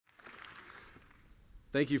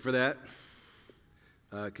Thank you for that.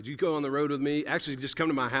 Could you go on the road with me? Actually, just come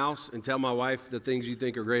to my house and tell my wife the things you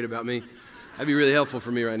think are great about me. That'd be really helpful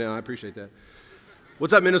for me right now. I appreciate that.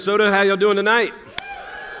 What's up, Minnesota? How y'all doing tonight?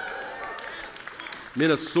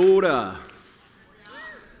 Minnesota.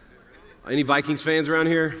 Any Vikings fans around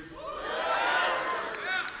here?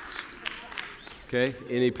 Okay.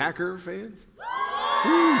 Any Packer fans?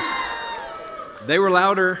 Woo. They were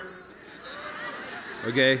louder.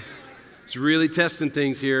 Okay. It's really testing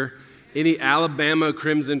things here. Any Alabama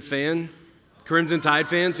Crimson Tide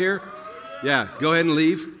fans here? Yeah, go ahead and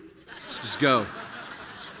leave. Just go.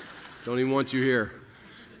 Don't even want you here.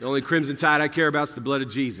 The only Crimson Tide I care about is the blood of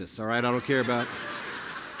Jesus, all right? I don't care about.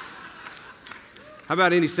 How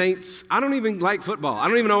about any Saints? I don't even like football. I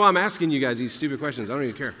don't even know why I'm asking you guys these stupid questions. I don't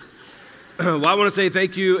even care. Well, I want to say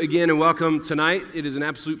thank you again and welcome tonight. It is an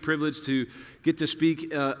absolute privilege to get to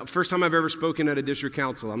speak. First time I've ever spoken at a district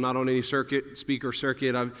council. I'm not on any speaker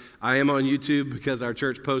circuit. I am on YouTube because our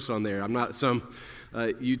church posts on there. I'm not some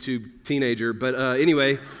YouTube teenager. But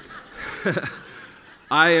anyway,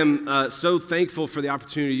 I am so thankful for the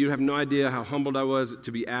opportunity. You have no idea how humbled I was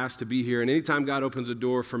to be asked to be here. And anytime God opens a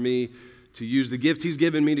door for me to use the gift He's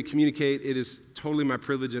given me to communicate, it is totally my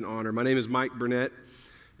privilege and honor. My name is Mike Burnette.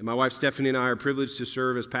 And my wife Stephanie and I are privileged to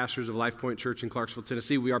serve as pastors of Life Point Church in Clarksville,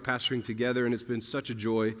 Tennessee. We are pastoring together, and it's been such a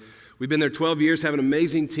joy. We've been there 12 years, have an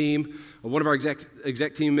amazing team. One of our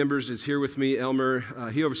exec team members is here with me, Elmer.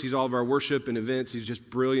 He oversees all of our worship and events. He's just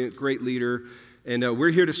brilliant, great leader. And we're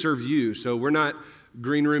here to serve you. So we're not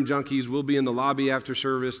green room junkies. We'll be in the lobby after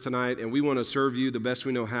service tonight, and we want to serve you the best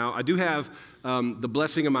we know how. I do have the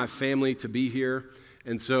blessing of my family to be here.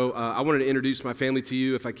 And so I wanted to introduce my family to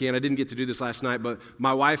you if I can. I didn't get to do this last night, but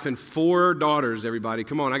my wife and 4 daughters, everybody.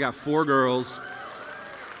 Come on, I got 4 girls.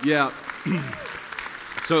 Yeah.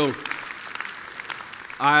 So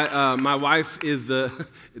my wife is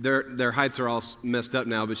their heights are all messed up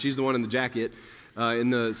now, but she's the one in the jacket in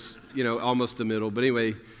the, almost the middle. But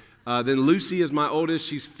anyway, then Lucy is my oldest.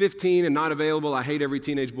 She's 15 and not available. I hate every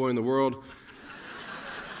teenage boy in the world.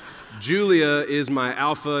 Julia is my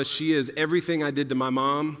alpha. She is everything I did to my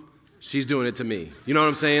mom. She's doing it to me. You know what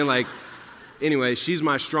I'm saying? Anyway, she's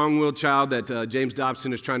my strong-willed child that James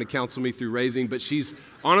Dobson is trying to counsel me through raising. But she's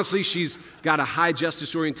got a high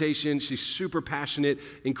justice orientation. She's super passionate,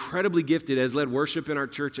 incredibly gifted, has led worship in our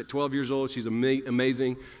church at 12 years old. She's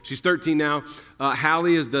amazing. She's 13 now.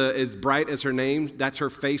 Hallie is as bright as her name. That's her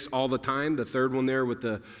face all the time, the third one there with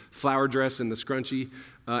the flower dress and the scrunchie.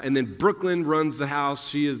 And then Brooklyn runs the house.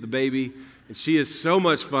 She is the baby, and she is so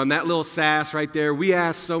much fun. That little sass right there. We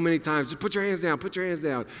ask so many times, just put your hands down, put your hands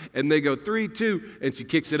down. And they go 3, 2, and she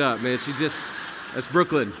kicks it up, man. That's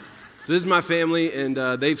Brooklyn. So this is my family, and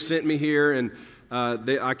they've sent me here, and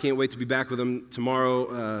I can't wait to be back with them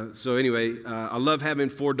tomorrow. So anyway, I love having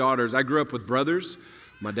 4 daughters. I grew up with brothers.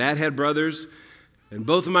 My dad had brothers, and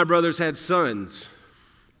both of my brothers had sons,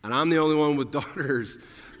 and I'm the only one with daughters.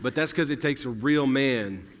 But that's because it takes a real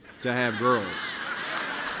man to have girls.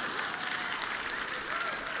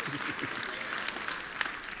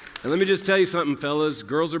 And let me just tell you something, fellas.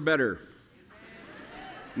 Girls are better.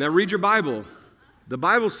 Now read your Bible. The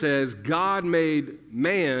Bible says God made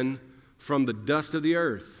man from the dust of the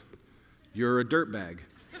earth. You're a dirtbag.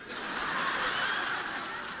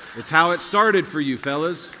 It's how it started for you,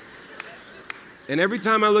 fellas. And every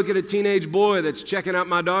time I look at a teenage boy that's checking out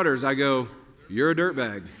my daughters, I go, you're a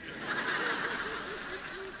dirtbag.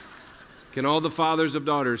 Can all the fathers of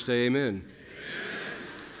daughters say amen? Amen?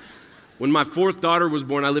 When my 4th daughter was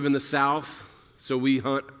born, I live in the South, so we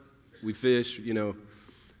hunt, we fish,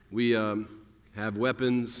 we have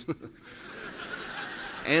weapons.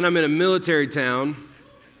 And I'm in a military town,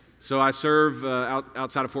 so I serve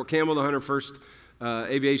outside of Fort Campbell. The 101st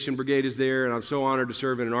Aviation Brigade is there, and I'm so honored to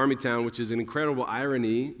serve in an Army town, which is an incredible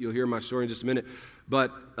irony. You'll hear my story in just a minute.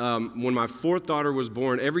 But when my 4th daughter was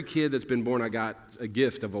born, every kid that's been born, I got a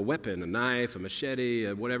gift of a weapon, a knife, a machete,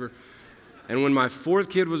 whatever. And when my 4th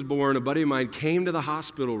kid was born, a buddy of mine came to the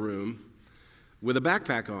hospital room with a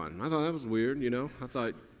backpack on. I thought that was weird, I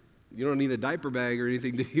thought, you don't need a diaper bag or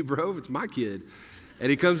anything, do you, bro? It's my kid. And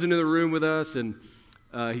he comes into the room with us, and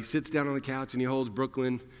he sits down on the couch, and he holds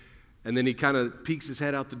Brooklyn. And then he kind of peeks his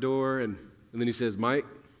head out the door, and then he says, Mike,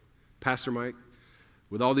 Pastor Mike,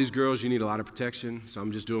 with all these girls, you need a lot of protection, so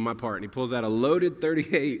I'm just doing my part. And he pulls out a loaded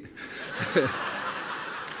 .38.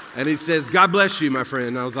 And he says, God bless you, my friend.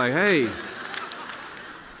 And I was like, hey.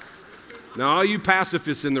 Now, all you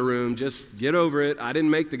pacifists in the room, just get over it. I didn't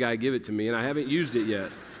make the guy give it to me, and I haven't used it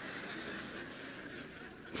yet.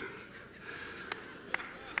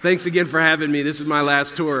 Thanks again for having me. This is my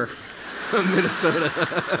last tour of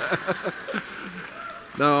Minnesota.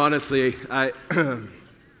 No, honestly, I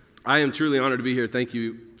am truly honored to be here. Thank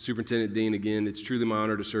you, Superintendent Dean, again. It's truly my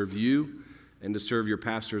honor to serve you and to serve your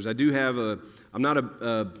pastors. I'm not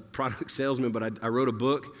a product salesman, but I wrote a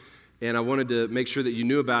book, and I wanted to make sure that you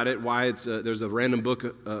knew about it, why there's a random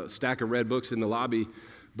book, stack of red books in the lobby.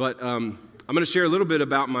 But I'm going to share a little bit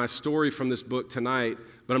about my story from this book tonight,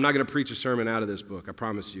 but I'm not going to preach a sermon out of this book, I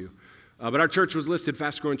promise you. But our church was listed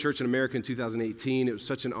fastest growing church in America in 2018. It was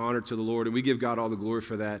such an honor to the Lord, and we give God all the glory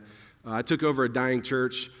for that. I took over a dying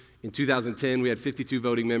church in 2010. We had 52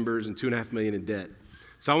 voting members and $2.5 million in debt.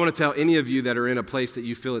 So I want to tell any of you that are in a place that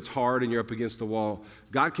you feel it's hard and you're up against the wall,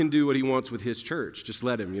 God can do what he wants with his church. Just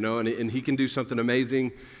let him, and he can do something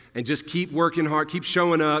amazing. And just keep working hard, keep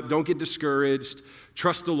showing up, don't get discouraged,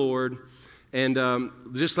 trust the Lord. And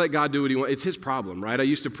just let God do what he wants. It's his problem, right? I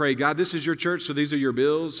used to pray, God, this is your church, so these are your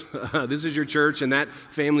bills. This is your church, and that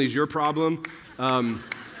family is your problem.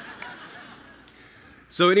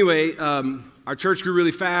 So anyway, our church grew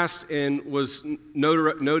really fast and was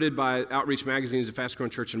noted by Outreach Magazine as the fastest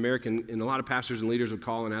growing church in America. And a lot of pastors and leaders would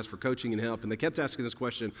call and ask for coaching and help. And they kept asking this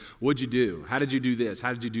question, what'd you do? How did you do this?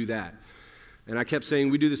 How did you do that? And I kept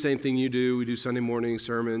saying, we do the same thing you do. We do Sunday morning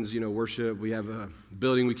sermons, worship. We have a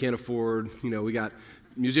building we can't afford. We got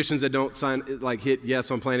musicians that don't hit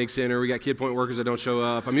yes on Planning Center. We got Kid Point workers that don't show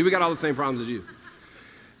up. We got all the same problems as you.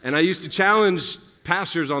 And I used to challenge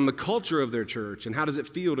pastors on the culture of their church and how does it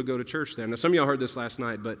feel to go to church there. Now, some of y'all heard this last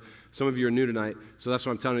night, but some of you are new tonight, so that's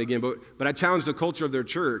why I'm telling it again. But I challenged the culture of their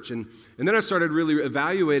church, and then I started really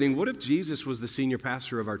evaluating, what if Jesus was the senior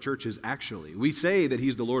pastor of our churches actually? We say that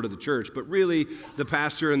he's the Lord of the church, but really the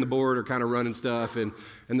pastor and the board are kind of running stuff, and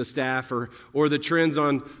the staff or the trends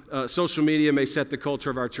on social media may set the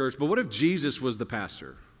culture of our church, but what if Jesus was the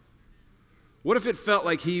pastor? What if it felt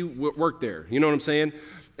like he worked there? You know what I'm saying?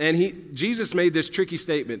 And Jesus made this tricky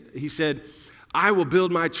statement. He said, I will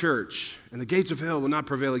build my church, and the gates of hell will not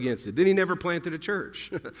prevail against it. Then he never planted a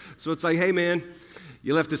church. So it's like, hey, man,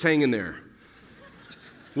 you left us hanging there.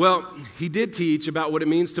 Well, he did teach about what it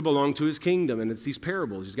means to belong to his kingdom, and it's these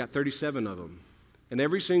parables. He's got 37 of them. And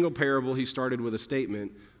every single parable, he started with a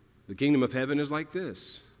statement, the kingdom of heaven is like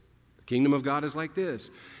this. The kingdom of God is like this.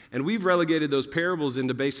 And we've relegated those parables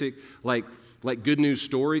into basic, like good news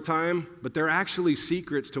story time, but they're actually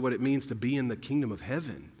secrets to what it means to be in the kingdom of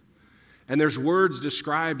heaven. And there's words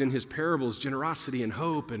described in his parables, generosity and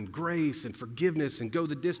hope and grace and forgiveness and go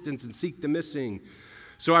the distance and seek the missing.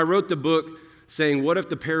 So I wrote the book saying, what if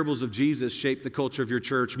the parables of Jesus shape the culture of your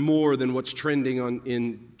church more than what's trending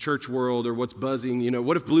in church world or what's buzzing?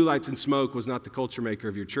 What if blue lights and smoke was not the culture maker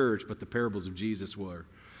of your church, but the parables of Jesus were?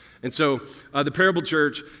 And so the Parable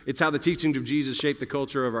Church, it's how the teachings of Jesus shape the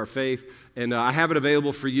culture of our faith. And I have it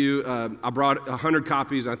available for you. I brought 100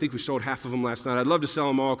 copies. I think we sold half of them last night. I'd love to sell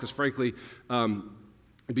them all because, frankly,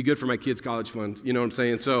 it'd be good for my kids' college fund. You know what I'm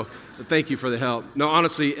saying? So thank you for the help. No,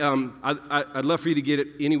 honestly, I'd love for you to get it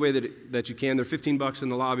any way that you can. They're $15 in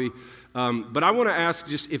the lobby. But I want to ask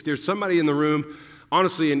just if there's somebody in the room,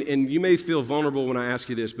 honestly, and you may feel vulnerable when I ask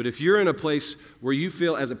you this, but if you're in a place where you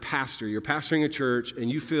feel as a pastor, you're pastoring a church, and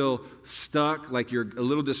you feel stuck, like you're a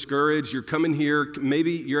little discouraged, you're coming here,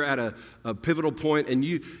 maybe you're at a pivotal point, and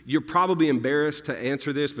you're probably embarrassed to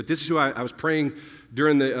answer this, but this is who I was praying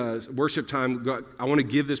during the worship time. God, I want to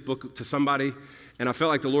give this book to somebody, and I felt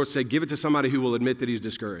like the Lord said, give it to somebody who will admit that he's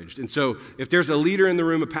discouraged. And so if there's a leader in the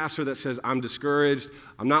room, a pastor that says, I'm discouraged,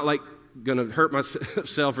 I'm not going to hurt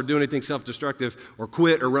myself or do anything self-destructive or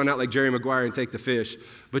quit or run out like Jerry Maguire and take the fish.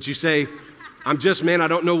 But you say, I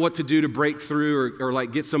don't know what to do to break through or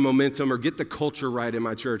get some momentum or get the culture right in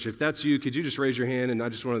my church. If that's you, could you just raise your hand? And I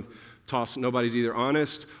just want to toss, nobody's either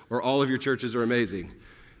honest or all of your churches are amazing.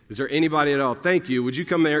 Is there anybody at all? Thank you. Would you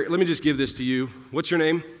come there? Let me just give this to you. What's your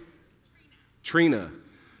name? Trina.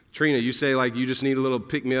 Trina, you say you just need a little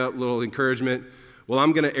pick-me-up, little encouragement. Well,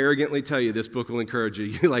 I'm going to arrogantly tell you this book will encourage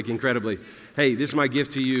you, incredibly. Hey, this is my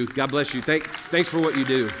gift to you. God bless you. Thanks for what you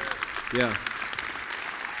do. Yeah.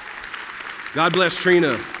 God bless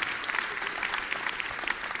Trina.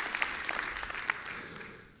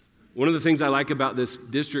 One of the things I like about this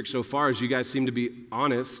district so far is you guys seem to be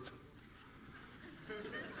honest.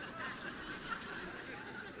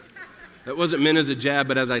 That wasn't meant as a jab,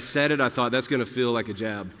 but as I said it, I thought that's going to feel like a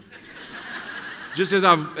jab. Just as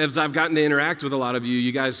I've gotten to interact with a lot of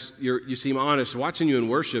you guys, you seem honest. Watching you in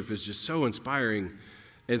worship is just so inspiring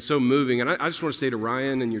and so moving. And I just want to say to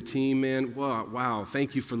Ryan and your team, man, wow,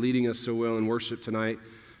 thank you for leading us so well in worship tonight.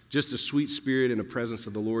 Just a sweet spirit and a presence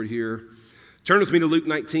of the Lord here. Turn with me to Luke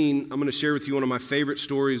 19. I'm going to share with you one of my favorite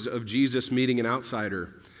stories of Jesus meeting an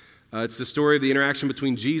outsider. It's the story of the interaction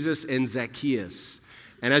between Jesus and Zacchaeus.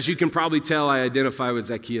 And as you can probably tell, I identify with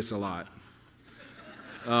Zacchaeus a lot.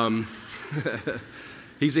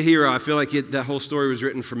 He's a hero. I feel like that whole story was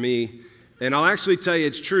written for me. And I'll actually tell you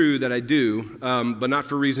it's true that I do, but not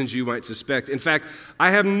for reasons you might suspect. In fact,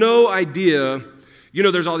 I have no idea. You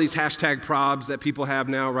know, there's all these hashtag probs that people have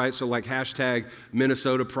now, right? So like hashtag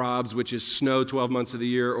Minnesota probs, which is snow 12 months of the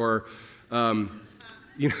year, or,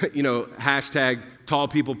 hashtag tall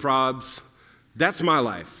people probs. That's my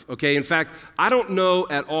life, okay? In fact, I don't know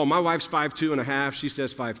at all. My wife's 5'2.5". She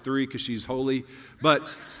says 5'3" because she's holy. But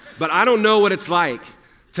I don't know what it's like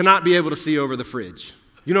to not be able to see over the fridge.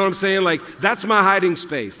 You know what I'm saying? Like, that's my hiding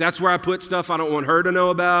space. That's where I put stuff I don't want her to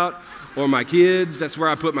know about, or my kids. That's where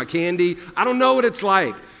I put my candy. I don't know what it's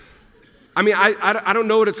like. I mean, I don't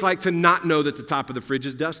know what it's like to not know that the top of the fridge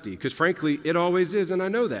is dusty, because frankly, it always is, and I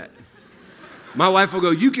know that. My wife will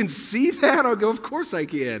go, "You can see that?" I'll go, "Of course I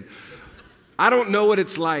can." I don't know what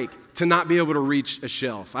it's like to not be able to reach a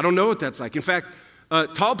shelf. I don't know what that's like. In fact,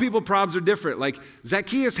 tall people probs are different. Like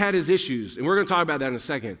Zacchaeus had his issues, and we're going to talk about that in a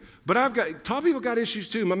second. But tall people got issues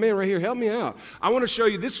too. My man right here, help me out. I want to show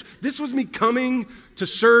you this. This was me coming to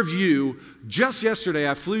serve you. Just yesterday,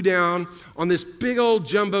 I flew down on this big old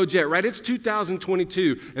jumbo jet, right? It's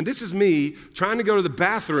 2022, and this is me trying to go to the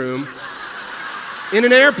bathroom in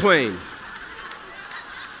an airplane.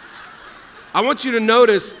 I want you to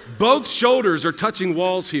notice both shoulders are touching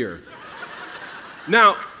walls here.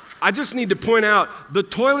 Now, I just need to point out the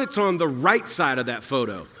toilet's on the right side of that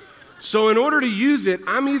photo. So in order to use it,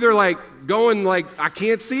 I'm either like going like I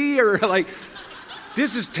can't see or like,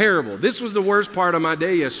 this is terrible. This was the worst part of my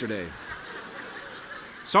day yesterday.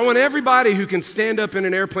 So I want everybody who can stand up in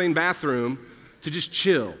an airplane bathroom to just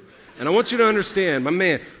chill. And I want you to understand, my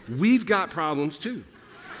man, we've got problems too.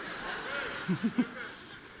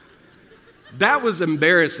 That was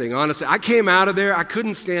embarrassing, honestly. I came out of there, I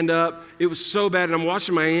couldn't stand up. It was so bad, and I'm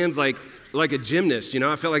washing my hands like a gymnast, you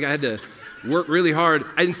know? I felt like I had to work really hard.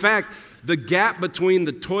 In fact, the gap between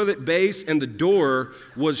the toilet base and the door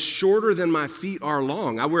was shorter than my feet are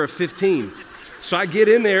long. I wear a 15. So I get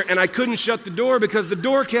in there, and I couldn't shut the door because the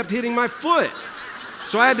door kept hitting my foot.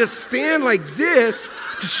 So I had to stand like this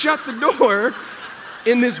to shut the door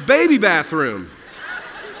in this baby bathroom.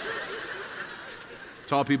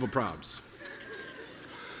 Tall people probs.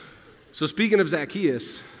 So speaking of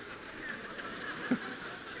Zacchaeus,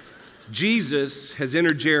 Jesus has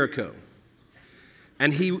entered Jericho,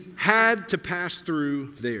 and he had to pass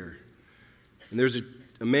through there. And there's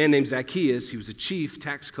a man named Zacchaeus. He was a chief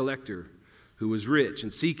tax collector who was rich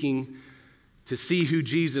and seeking to see who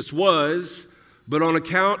Jesus was, but on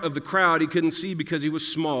account of the crowd, he couldn't see because he was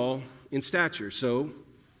small in stature. So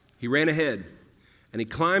he ran ahead, and he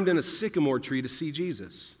climbed in a sycamore tree to see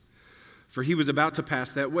Jesus, for he was about to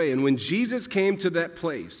pass that way. And when Jesus came to that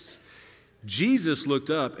place, Jesus looked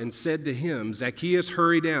up and said to him, "Zacchaeus,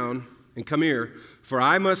 hurry down and come here, for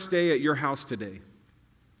I must stay at your house today."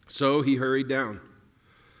 So he hurried down,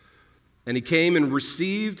 and he came and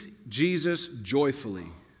received Jesus joyfully.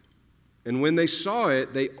 And when they saw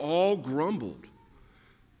it, they all grumbled.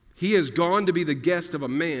 "He has gone to be the guest of a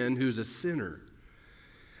man who's a sinner."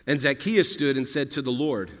 And Zacchaeus stood and said to the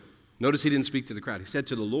Lord, notice he didn't speak to the crowd, he said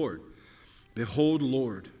to the Lord, "Behold,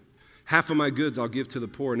 Lord, half of my goods I'll give to the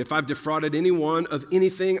poor, and if I've defrauded anyone of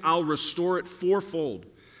anything, I'll restore it fourfold."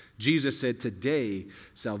 Jesus said, "Today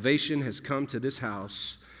salvation has come to this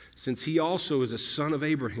house, since he also is a son of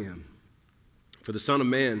Abraham. For the Son of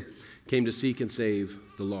Man came to seek and save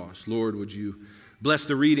the lost." Lord, would you bless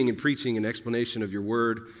the reading and preaching and explanation of your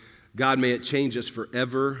word. God, may it change us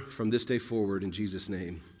forever from this day forward, in Jesus'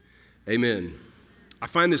 name. Amen. I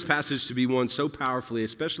find this passage to be one so powerfully,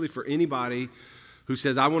 especially for anybody who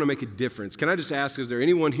says, "I want to make a difference." Can I just ask, is there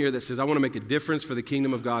anyone here that says, "I want to make a difference for the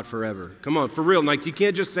kingdom of God forever"? Come on, for real. Like, you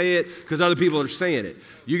can't just say it because other people are saying it.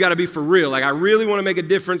 You got to be for real. Like, I really want to make a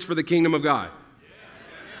difference for the kingdom of God.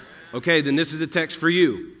 Okay, then this is a text for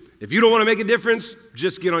you. If you don't want to make a difference,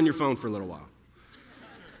 just get on your phone for a little while.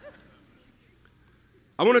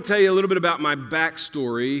 I want to tell you a little bit about my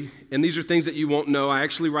backstory, and these are things that you won't know. I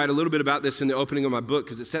actually write a little bit about this in the opening of my book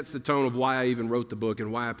because it sets the tone of why I even wrote the book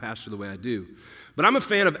and why I pastor the way I do. But I'm a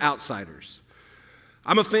fan of outsiders.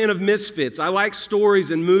 I'm a fan of misfits. I like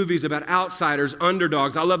stories and movies about outsiders,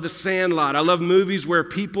 underdogs. I love The Sandlot. I love movies where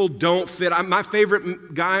people don't fit. My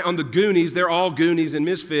favorite guy on the Goonies, they're all Goonies and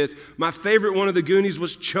misfits. My favorite one of the Goonies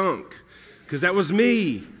was Chunk, because that was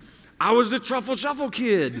me. I was the Truffle Shuffle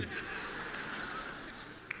kid.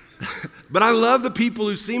 But I love the people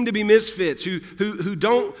who seem to be misfits, who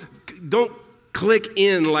don't click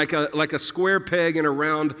in like a square peg in a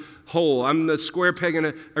round hole. I'm the square peg in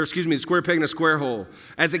a square hole.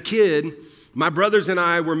 As a kid, My brothers and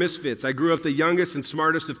I were misfits. I grew up the youngest and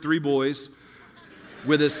smartest of 3 boys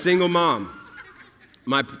with a single mom.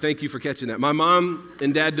 Thank you for catching that. My mom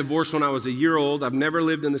and dad divorced when I was a year old. I've never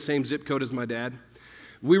lived in the same zip code as my dad.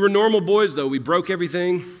 We were normal boys, though. We broke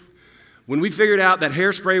everything. When we figured out that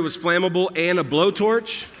hairspray was flammable and a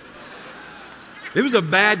blowtorch, it was a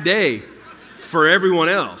bad day for everyone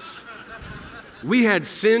else. We had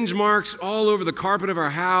singe marks all over the carpet of our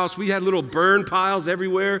house. We had little burn piles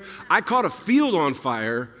everywhere. I caught a field on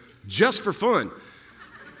fire just for fun.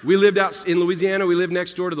 We lived out in Louisiana. We lived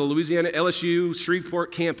next door to the Louisiana LSU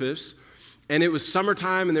Shreveport campus, and it was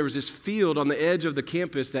summertime, and there was this field on the edge of the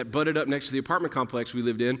campus that butted up next to the apartment complex we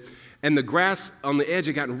lived in, and the grass on the edge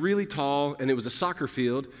had gotten really tall, and it was a soccer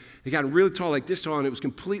field. It got really tall, like this tall, and it was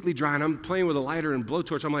completely dry, and I'm playing with a lighter and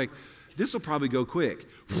blowtorch. I'm like, this will probably go quick.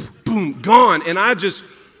 Boom, gone, and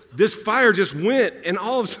this fire just went, and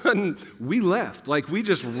all of a sudden, we left. Like, we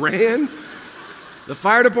just ran. The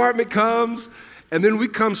fire department comes. And then we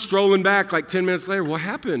come strolling back like 10 minutes later. What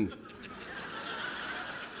happened?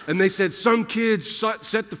 And they said, some kids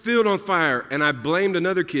set the field on fire. And I blamed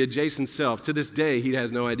another kid, Jason Self. To this day, he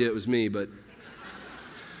has no idea it was me. But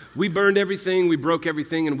we burned everything, we broke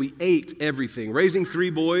everything, and we ate everything. Raising 3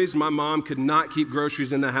 boys, my mom could not keep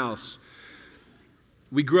groceries in the house.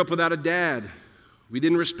 We grew up without a dad. We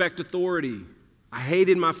didn't respect authority. I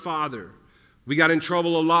hated my father. We got in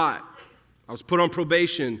trouble a lot. I was put on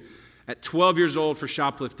probation at 12 years old for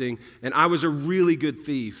shoplifting, and I was a really good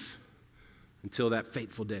thief until that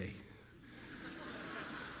fateful day.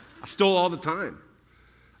 I stole all the time.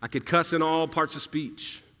 I could cuss in all parts of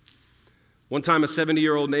speech. One time, a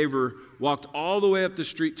 70-year-old neighbor walked all the way up the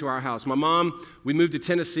street to our house. My mom, we moved to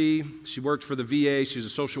Tennessee. She worked for the VA. She was a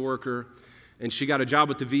social worker, and she got a job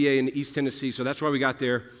with the VA in East Tennessee, so that's why we got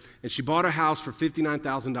there. And she bought a house for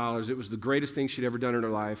 $59,000. It was the greatest thing she'd ever done in her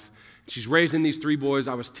life. She's raising these 3 boys.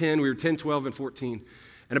 I was 10. We were 10, 12, and 14.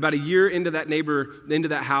 And about a year into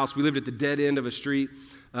that house, we lived at the dead end of a street.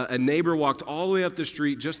 A neighbor walked all the way up the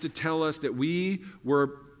street just to tell us that we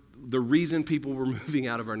were the reason people were moving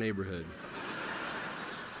out of our neighborhood.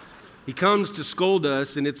 He comes to scold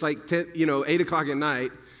us, and it's like 8 o'clock at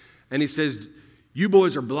night, and he says, "You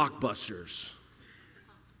boys are blockbusters."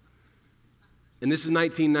 And this is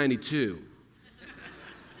 1992.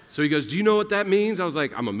 So he goes, "Do you know what that means?" I was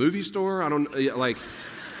like, "I'm a movie store. I don't, like,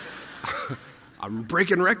 I'm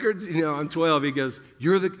breaking records. I'm 12. He goes,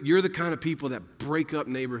 you're the kind of people that break up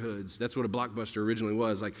neighborhoods." That's what a blockbuster originally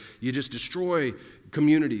was. Like, you just destroy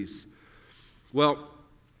communities. Well,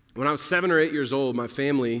 when I was 7 or 8 years old, my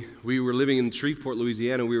family, we were living in Shreveport,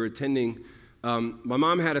 Louisiana. We were attending, my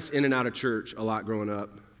mom had us in and out of church a lot growing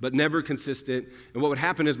up, but never consistent. And what would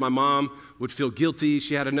happen is my mom would feel guilty.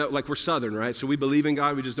 She had to know, like, we're Southern, right? So we believe in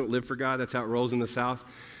God. We just don't live for God. That's how it rolls in the South.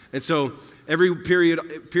 And so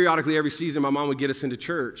periodically, every season, my mom would get us into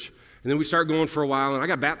church. And then we started going for a while, and I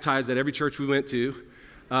got baptized at every church we went to.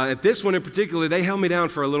 At this one in particular, they held me down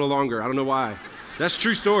for a little longer. I don't know why. That's a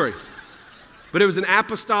true story. But it was an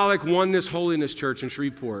apostolic oneness holiness church in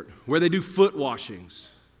Shreveport where they do foot washings.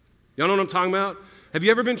 Y'all know what I'm talking about? Have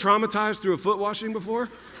you ever been traumatized through a foot washing before?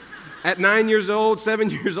 At 9 years old, 7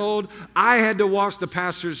 years old, I had to wash the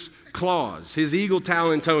pastor's claws, his eagle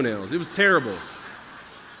talon toenails. It was terrible.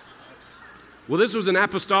 Well, this was an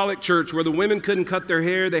apostolic church where the women couldn't cut their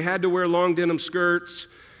hair. They had to wear long denim skirts.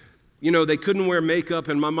 They couldn't wear makeup,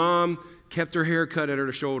 and my mom kept her hair cut at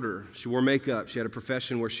her shoulder. She wore makeup. She had a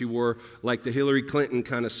profession where she wore, like, the Hillary Clinton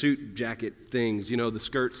kind of suit jacket things, the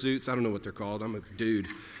skirt suits. I don't know what they're called. I'm a dude.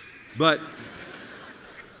 But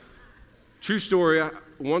true story,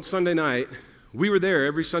 one Sunday night, we were there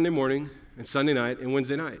every Sunday morning and Sunday night and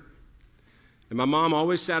Wednesday night. And my mom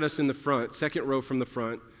always sat us in the front, second row from the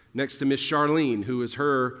front, next to Miss Charlene, who was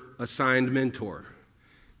her assigned mentor.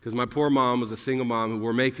 Because my poor mom was a single mom who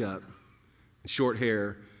wore makeup and short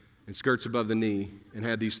hair and skirts above the knee and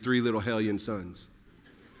had these 3 little hellion sons.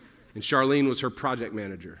 And Charlene was her project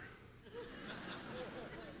manager.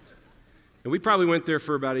 And we probably went there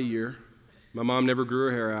for about a year. My mom never grew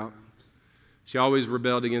her hair out. She always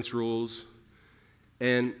rebelled against rules.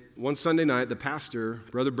 And one Sunday night, the pastor,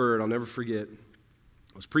 Brother Bird, I'll never forget,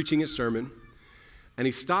 was preaching his sermon. And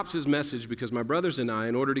he stops his message because my brothers and I,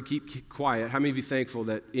 in order to keep quiet, how many of you thankful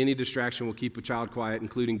that any distraction will keep a child quiet,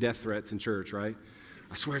 including death threats in church, right?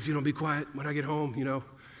 I swear if you don't be quiet when I get home,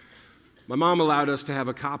 My mom allowed us to have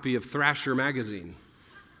a copy of Thrasher magazine,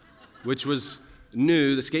 which was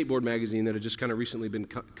new, the skateboard magazine that had just kind of recently been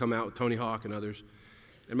come out with Tony Hawk and others.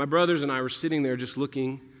 And my brothers and I were sitting there just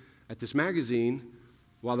looking at this magazine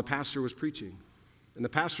while the pastor was preaching. And the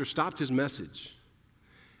pastor stopped his message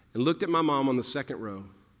and looked at my mom on the second row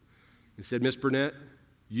and said, Miss Burnette,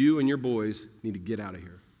 you and your boys need to get out of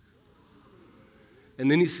here.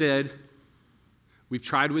 And then he said, we've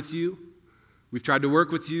tried with you, we've tried to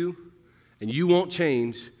work with you, and you won't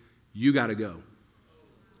change, you got to go.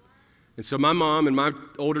 And so my mom and my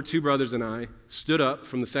older two brothers and I stood up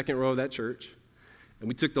from the second row of that church, and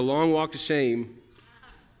we took the long walk of shame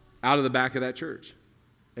out of the back of that church.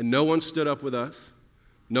 And no one stood up with us.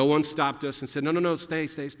 No one stopped us and said, no, stay.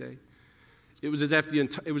 It was as if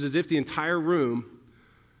the entire room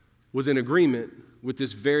was in agreement with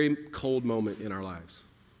this very cold moment in our lives.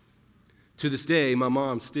 To this day, my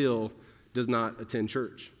mom still does not attend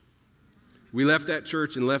church. We left that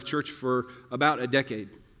church and left church for about a decade.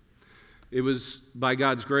 It was by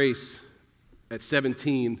God's grace, at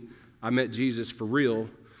 17, I met Jesus for real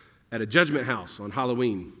at a judgment house on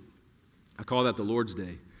Halloween. I call that the Lord's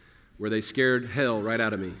Day, where they scared hell right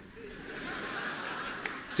out of me.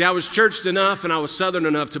 See, I was churched enough and I was Southern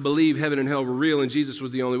enough to believe heaven and hell were real and Jesus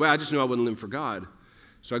was the only way. I just knew I wouldn't live for God.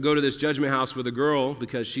 So I go to this judgment house with a girl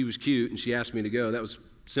because she was cute and she asked me to go. That was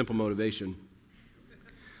simple motivation.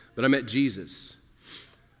 But I met Jesus.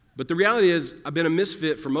 But the reality is, I've been a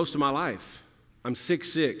misfit for most of my life. I'm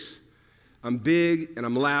 6'6". I'm big and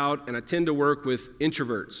I'm loud, and I tend to work with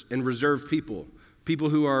introverts and reserved people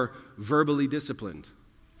who are verbally disciplined.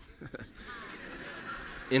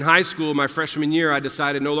 In high school, my freshman year, I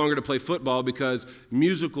decided no longer to play football because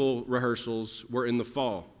musical rehearsals were in the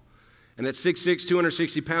fall. And at 6'6",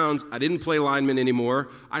 260 pounds, I didn't play lineman anymore.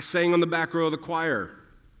 I sang on the back row of the choir.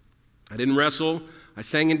 I didn't wrestle. I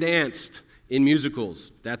sang and danced in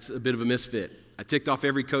musicals. That's a bit of a misfit. I ticked off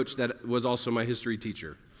every coach that was also my history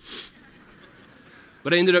teacher.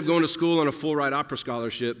 But I ended up going to school on a full ride opera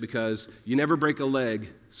scholarship because you never break a leg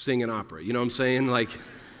singing opera. You know what I'm saying? Like,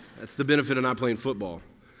 that's the benefit of not playing football.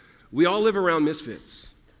 We all live around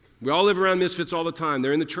misfits. We all live around misfits all the time.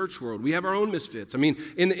 They're in the church world. We have our own misfits. I mean,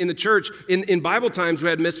 in the church, in Bible times, we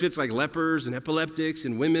had misfits like lepers and epileptics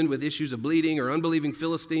and women with issues of bleeding or unbelieving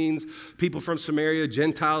Philistines, people from Samaria,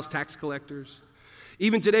 Gentiles, tax collectors.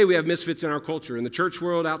 Even today, we have misfits in our culture. In the church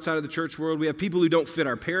world, outside of the church world, we have people who don't fit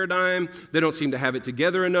our paradigm. They don't seem to have it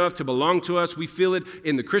together enough to belong to us. We feel it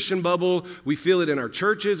in the Christian bubble. We feel it in our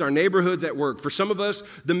churches, our neighborhoods, at work. For some of us,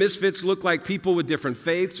 the misfits look like people with different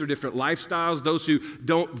faiths or different lifestyles, those who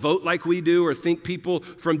don't vote like we do or think people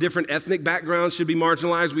from different ethnic backgrounds should be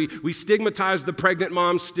marginalized. We stigmatize the pregnant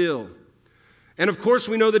mom still. And of course,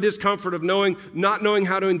 we know the discomfort of not knowing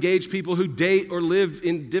how to engage people who date or live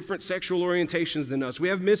in different sexual orientations than us. We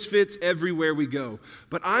have misfits everywhere we go.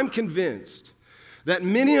 But I'm convinced that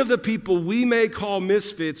many of the people we may call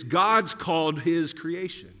misfits, God's called his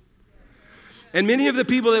creation. And many of the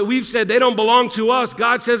people that we've said they don't belong to us,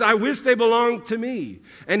 God says, I wish they belonged to me.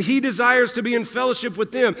 And he desires to be in fellowship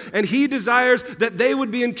with them. And he desires that they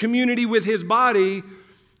would be in community with his body,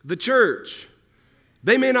 the church.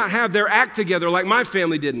 They may not have their act together like my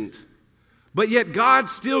family didn't, but yet God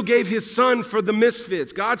still gave his son for the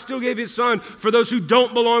misfits. God still gave his son for those who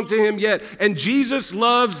don't belong to him yet. And Jesus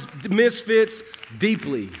loves misfits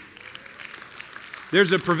deeply.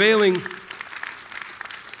 There's a prevailing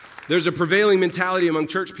mentality among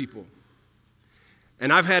church people.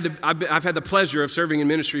 And I've had the pleasure of serving in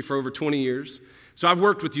ministry for over 20 years, so I've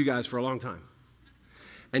worked with you guys for a long time.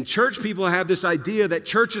 And church people have this idea that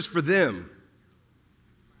church is for them.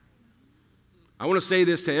 I want to say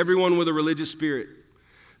this to everyone with a religious spirit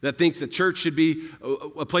that thinks that church should be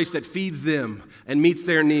a place that feeds them and meets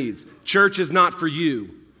their needs. Church is not for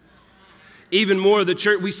you. Even more, the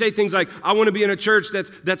church, we say things like, I want to be in a church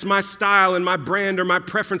that's my style and my brand or my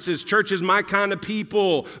preferences. Church is my kind of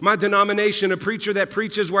people, my denomination, a preacher that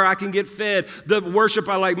preaches where I can get fed, the worship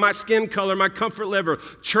I like, my skin color, my comfort level.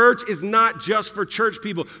 Church is not just for church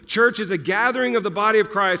people. Church is a gathering of the body of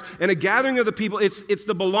Christ and a gathering of the people. It's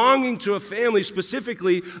the belonging to a family,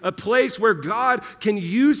 specifically a place where God can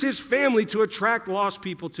use his family to attract lost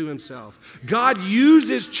people to himself. God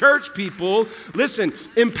uses church people, listen,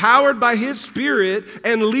 empowered by his Spirit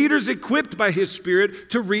and leaders equipped by his Spirit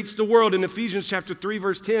to reach the world. In Ephesians chapter 3,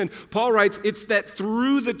 verse 10, Paul writes, it's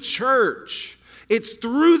through the church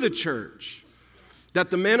that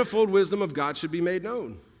the manifold wisdom of God should be made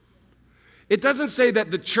known. It doesn't say that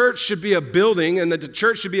the church should be a building and that the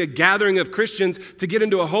church should be a gathering of Christians to get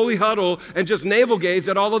into a holy huddle and just navel gaze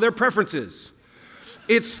at all of their preferences.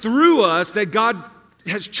 It's through us that God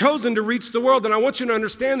has chosen to reach the world. And I want you to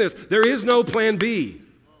understand this. There is no plan B.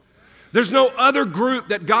 There's no other group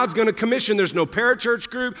that God's going to commission. There's no parachurch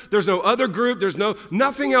group. There's no other group. There's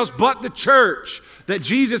nothing else but the church that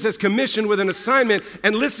Jesus has commissioned with an assignment.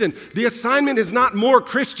 And listen, the assignment is not more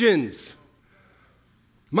Christians.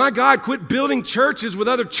 My God, quit building churches with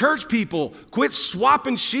other church people. Quit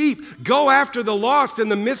swapping sheep. Go after the lost and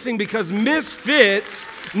the missing, because misfits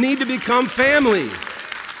need to become family.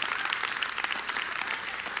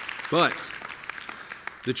 But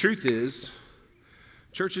the truth is,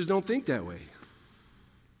 churches don't think that way.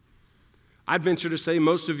 I'd venture to say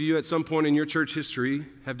most of you at some point in your church history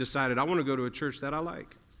have decided, I want to go to a church that I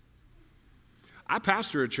like. I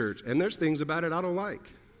pastor a church, and there's things about it I don't like.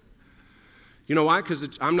 You know why?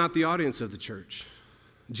 Because I'm not the audience of the church.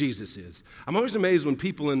 Jesus is. I'm always amazed when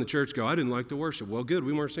people in the church go, I didn't like the worship. Well, good,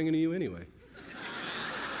 we weren't singing to you anyway.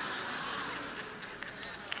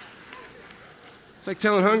 It's like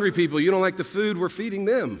telling hungry people, you don't like the food, we're feeding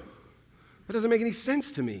them. That doesn't make any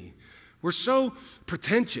sense to me. We're so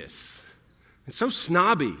pretentious and so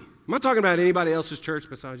snobby. I'm not talking about anybody else's church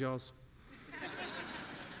besides y'all's.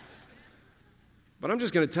 But I'm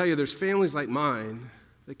just going to tell you, there's families like mine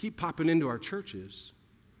that keep popping into our churches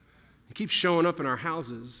and keep showing up in our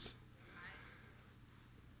houses.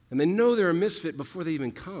 And they know they're a misfit before they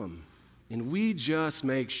even come. And we just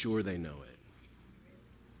make sure they know it.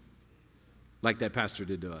 Like that pastor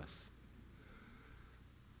did to us.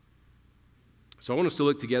 So I want us to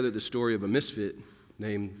look together at the story of a misfit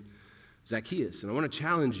named Zacchaeus. And I want to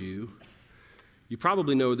challenge you. You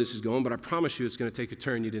probably know where this is going, but I promise you it's going to take a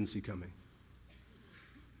turn you didn't see coming.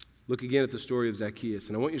 Look again at the story of Zacchaeus.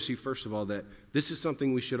 And I want you to see, first of all, that this is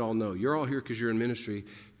something we should all know. You're all here because you're in ministry.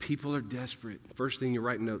 People are desperate. First thing you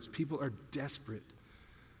write in notes, people are desperate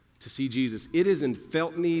to see Jesus. It is in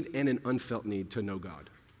felt need and an unfelt need to know God.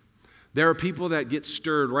 There are people that get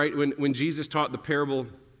stirred, right? When Jesus taught the parable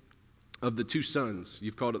of the two sons,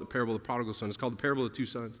 you've called it the parable of the prodigal son. It's called the parable of the two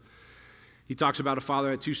sons. He talks about a father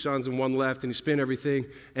had two sons and one left, and he spent everything.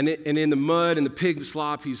 And in the mud and the pig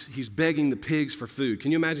slop, he's begging the pigs for food.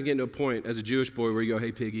 Can you imagine getting to a point as a Jewish boy where you go,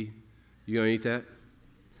 hey, piggy, you going to eat that?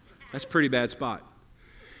 That's a pretty bad spot.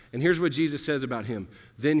 And here's what Jesus says about him.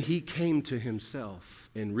 Then he came to himself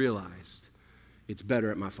and realized it's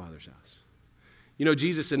better at my Father's house. You know,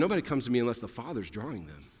 Jesus said, nobody comes to me unless the Father's drawing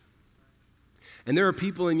them. And there are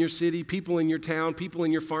people in your city, people in your town, people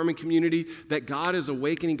in your farming community that God is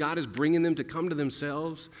awakening, God is bringing them to come to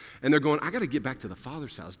themselves. And they're going, I got to get back to the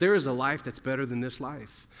Father's house. There is a life that's better than this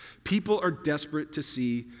life. People are desperate to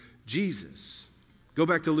see Jesus. Go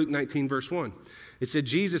back to Luke 19, verse 1. It said,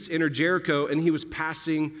 Jesus entered Jericho and he was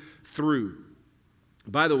passing through.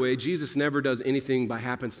 By the way, Jesus never does anything by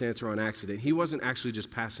happenstance or on accident. He wasn't actually just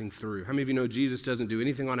passing through. How many of you know Jesus doesn't do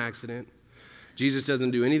anything on accident? Jesus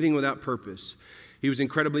doesn't do anything without purpose. He was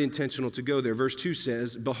incredibly intentional to go there. Verse 2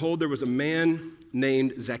 says, behold, there was a man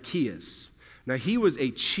named Zacchaeus. Now, he was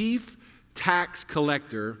a chief tax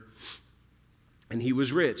collector, and he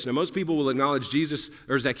was rich. Now, most people will acknowledge Jesus,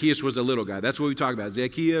 or Zacchaeus was a little guy. That's what we talk about.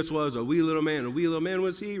 Zacchaeus was a wee little man. A wee little man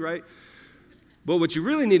was he, right? But what you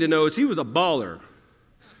really need to know is he was a baller.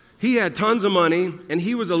 He had tons of money, and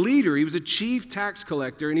he was a leader. He was a chief tax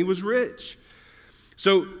collector, and he was rich.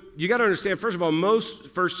 So you got to understand, first of all, most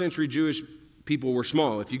first century Jewish people were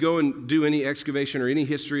small. If you go and do any excavation or any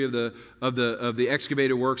history of the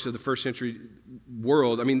excavated works of the first century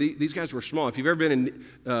world, I mean, these guys were small. If you've ever been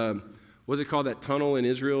in, what's it called, that tunnel in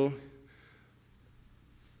Israel?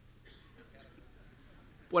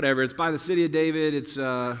 Whatever, it's by the city of David. It's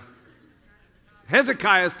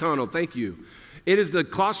Hezekiah's tunnel, thank you. It is the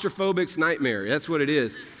claustrophobic's nightmare. That's what it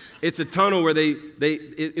is. It's a tunnel where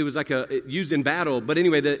it was like used in battle, but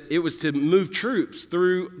anyway, it was to move troops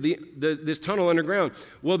through this tunnel underground.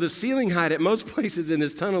 Well, the ceiling height at most places in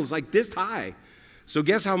this tunnel is like this high. So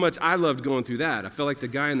guess how much I loved going through that? I felt like the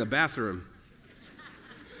guy in the bathroom.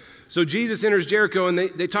 So Jesus enters Jericho, and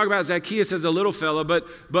they talk about Zacchaeus as a little fella, but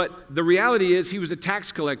the reality is he was a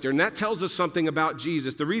tax collector, and that tells us something about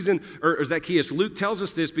Jesus. The reason, or Zacchaeus, Luke tells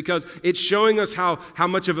us this because it's showing us how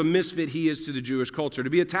much of a misfit he is to the Jewish culture. To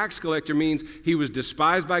be a tax collector means he was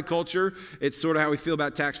despised by culture. It's sort of how we feel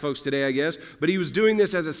about tax folks today, I guess. But he was doing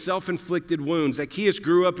this as a self-inflicted wound. Zacchaeus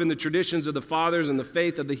grew up in the traditions of the fathers and the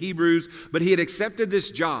faith of the Hebrews, but he had accepted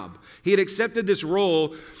this job. He had accepted this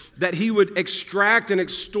role that he would extract and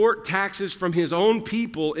extort taxes from his own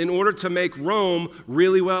people in order to make Rome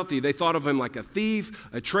really wealthy. They thought of him like a thief,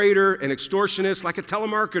 a traitor, an extortionist, like a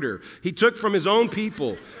telemarketer. He took from his own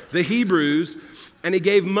people, the Hebrews, and he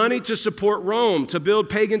gave money to support Rome, to build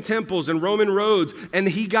pagan temples and Roman roads, and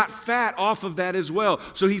he got fat off of that as well.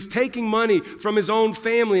 So he's taking money from his own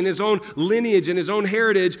family and his own lineage and his own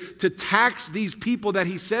heritage to tax these people that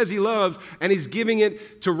he says he loves, and he's giving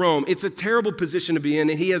it to Rome. It's a terrible position to be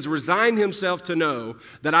in, and he has resigned himself to know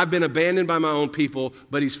that I've been abandoned by my own people,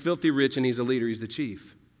 but he's filthy rich and he's a leader, he's the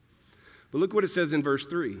chief. But look what it says in verse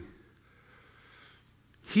 3.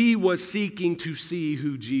 He was seeking to see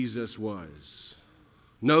who Jesus was.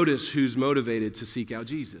 Notice who's motivated to seek out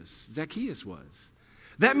Jesus. Zacchaeus was.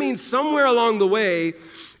 That means somewhere along the way,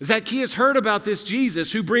 Zacchaeus heard about this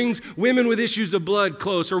Jesus who brings women with issues of blood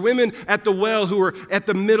close, or women at the well who were at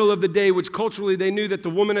the middle of the day, which culturally they knew that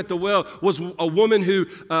the woman at the well was a woman who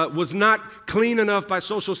was not clean enough by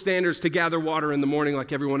social standards to gather water in the morning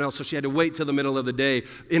like everyone else, so she had to wait till the middle of the day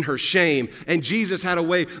in her shame. And Jesus had a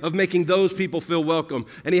way of making those people feel welcome,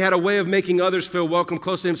 and he had a way of making others feel welcome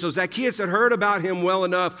close to him. So Zacchaeus had heard about him well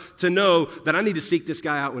enough to know that I need to seek this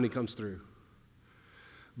guy out when he comes through.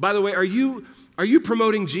 By the way, are you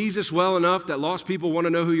promoting Jesus well enough that lost people want to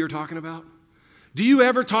know who you're talking about? Do you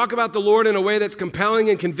ever talk about the Lord in a way that's compelling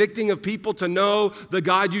and convicting of people to know the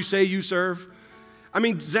God you say you serve? I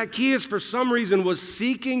mean, Zacchaeus, for some reason, was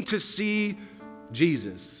seeking to see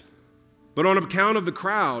Jesus. But on account of the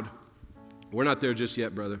crowd, we're not there just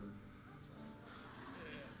yet, brother.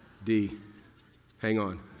 D, hang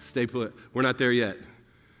on. Stay put. We're not there yet.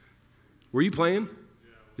 Were you playing?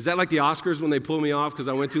 Is that like the Oscars when they pull me off because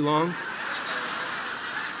I went too long?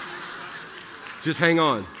 Just hang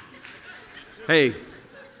on. Hey,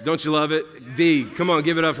 don't you love it? D, come on,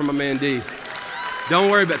 give it up for my man D. Don't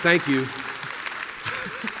worry about it. Thank you.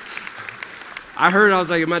 I heard, I was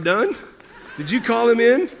like, am I done? Did you call him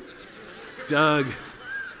in? Doug,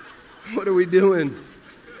 what are we doing?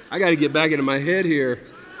 I got to get back into my head here.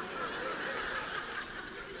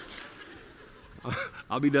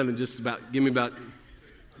 I'll be done in just about, give me about...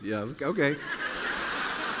 Yeah, okay.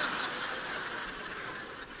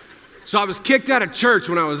 So I was kicked out of church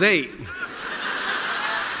when I was 8.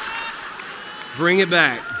 Bring it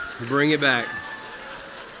back. Bring it back.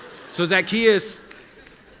 So Zacchaeus,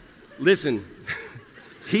 listen,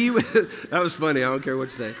 that was funny. I don't care what you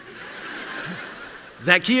say.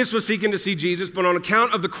 Zacchaeus was seeking to see Jesus, but on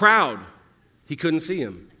account of the crowd, he couldn't see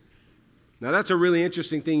him. Now that's a really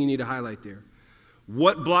interesting thing you need to highlight there.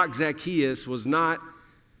 What blocked Zacchaeus was not,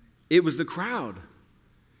 it was the crowd.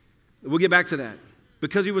 We'll get back to that.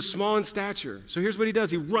 Because he was small in stature. So here's what he does.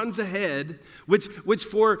 He runs ahead, which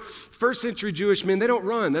for first century Jewish men, they don't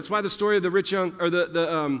run. That's why the story of the rich young, or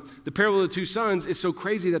the parable of the two sons is so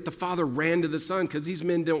crazy that the father ran to the son, because these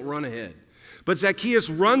men don't run ahead. But Zacchaeus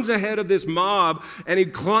runs ahead of this mob, and he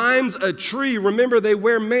climbs a tree. Remember, they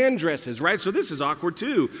wear man dresses, right? So this is awkward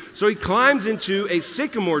too. So he climbs into a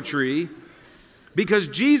sycamore tree because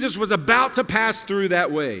Jesus was about to pass through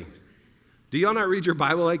that way. Do y'all not read your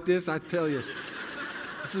Bible like this? I tell you,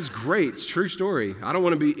 this is great. It's a true story. I don't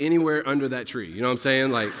want to be anywhere under that tree. You know what I'm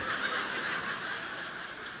saying? Like,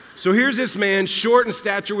 so here's this man, short in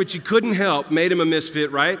stature, which he couldn't help, made him a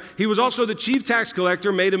misfit, right? He was also the chief tax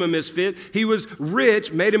collector, made him a misfit. He was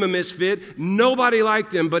rich, made him a misfit. Nobody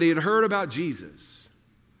liked him, but he had heard about Jesus.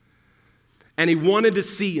 And he wanted to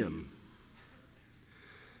see him.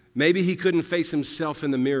 Maybe he couldn't face himself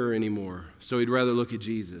in the mirror anymore, so he'd rather look at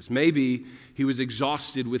Jesus. Maybe he was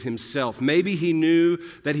exhausted with himself. Maybe he knew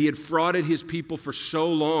that he had frauded his people for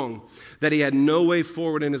so long that he had no way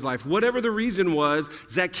forward in his life. Whatever the reason was,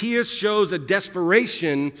 Zacchaeus shows a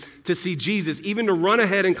desperation to see Jesus, even to run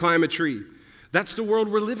ahead and climb a tree. That's the world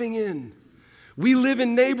we're living in. We live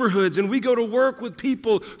in neighborhoods and we go to work with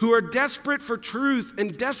people who are desperate for truth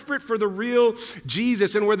and desperate for the real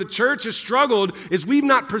Jesus. And where the church has struggled is we've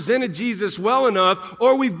not presented Jesus well enough,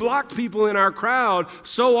 or we've blocked people in our crowd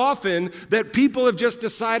so often that people have just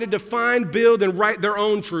decided to find, build, and write their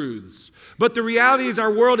own truths. But the reality is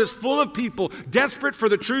our world is full of people desperate for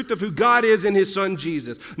the truth of who God is in his son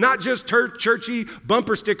Jesus. Not just churchy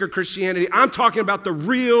bumper sticker Christianity. I'm talking about the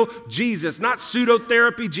real Jesus, not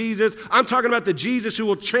pseudo-therapy Jesus. I'm talking about the Jesus who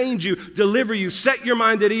will change you, deliver you, set your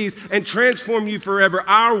mind at ease, and transform you forever.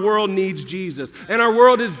 Our world needs Jesus, and our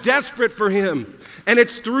world is desperate for him. And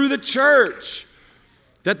it's through the church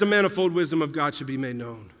that the manifold wisdom of God should be made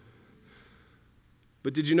known.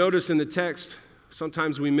 But did you notice in the text,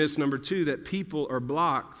 sometimes we miss number 2, that people are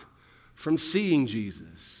blocked from seeing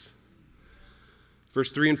Jesus.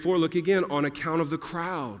 Verse 3 and 4, look again. On account of the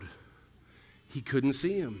crowd, he couldn't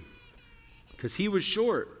see him because he was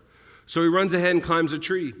short. So he runs ahead and climbs a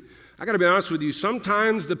tree. I got to be honest with you.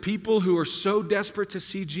 Sometimes the people who are so desperate to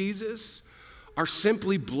see Jesus are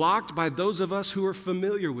simply blocked by those of us who are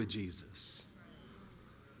familiar with Jesus.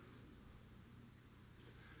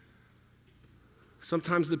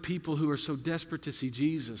 Sometimes the people who are so desperate to see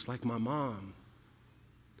Jesus, like my mom,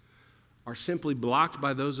 are simply blocked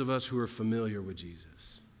by those of us who are familiar with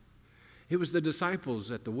Jesus. It was the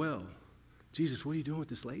disciples at the well. Jesus, what are you doing with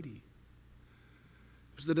this lady?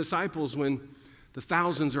 It was the disciples when the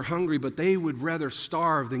thousands are hungry, but they would rather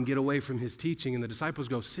starve than get away from his teaching. And the disciples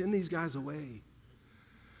go, send these guys away.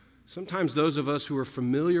 Sometimes those of us who are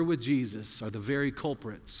familiar with Jesus are the very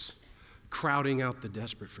culprits, crowding out the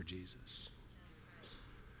desperate for Jesus.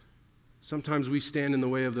 Sometimes we stand in the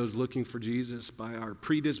way of those looking for Jesus by our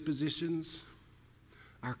predispositions,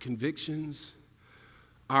 our convictions,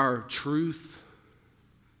 our truth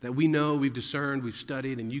that we know, we've discerned, we've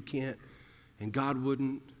studied, and you can't, and God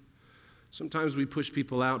wouldn't. Sometimes we push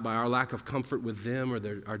people out by our lack of comfort with them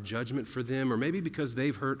or our judgment for them, or maybe because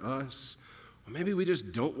they've hurt us, or maybe we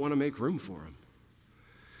just don't want to make room for them.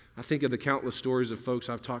 I think of the countless stories of folks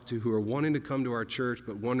I've talked to who are wanting to come to our church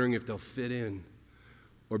but wondering if they'll fit in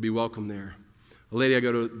or be welcome there. A lady I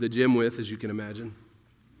go to the gym with, as you can imagine,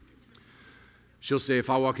 she'll say,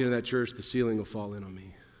 if I walk into that church, the ceiling will fall in on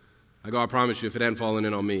me. I go, I promise you, if it hadn't fallen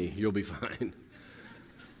in on me, you'll be fine.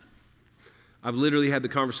 I've literally had the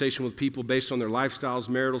conversation with people based on their lifestyles,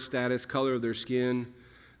 marital status, color of their skin.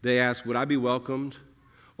 They ask, would I be welcomed?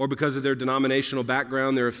 Or because of their denominational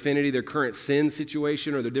background, their affinity, their current sin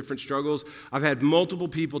situation, or their different struggles. I've had multiple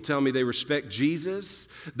people tell me they respect Jesus,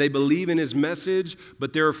 they believe in his message,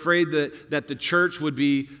 but they're afraid that the church would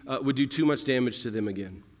do too much damage to them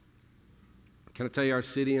again. Can I tell you, our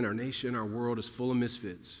city and our nation, our world is full of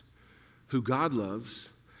misfits who God loves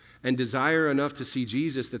and desire enough to see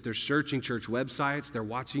Jesus that they're searching church websites, they're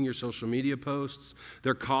watching your social media posts,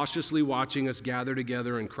 they're cautiously watching us gather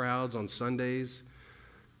together in crowds on Sundays,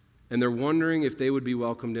 and they're wondering if they would be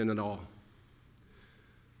welcomed in at all.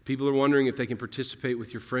 People are wondering if they can participate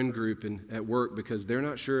with your friend group at work because they're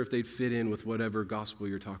not sure if they'd fit in with whatever gospel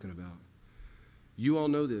you're talking about. You all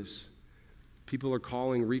know this. People are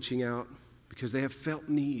calling, reaching out because they have felt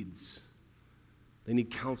needs. They need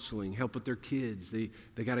counseling, help with their kids. They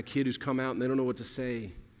got a kid who's come out and they don't know what to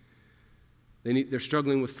say. They're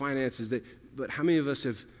struggling with finances. But how many of us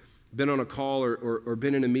have been on a call or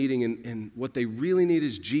been in a meeting and what they really need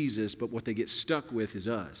is Jesus, but what they get stuck with is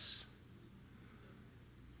us?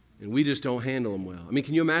 And we just don't handle them well. I mean,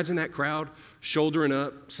 can you imagine that crowd shouldering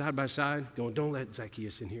up, side by side, going, don't let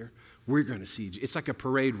Zacchaeus in here. We're going to see. It's like a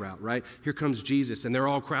parade route, right? Here comes Jesus, and they're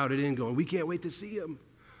all crowded in going, we can't wait to see him.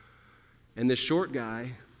 And this short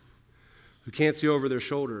guy who can't see over their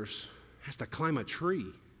shoulders has to climb a tree.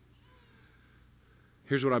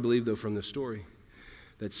 Here's what I believe, though, from this story,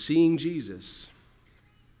 that seeing Jesus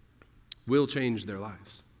will change their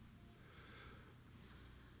lives.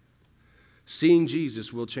 Seeing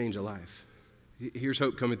Jesus will change a life. Here's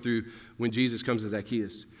hope coming through when Jesus comes to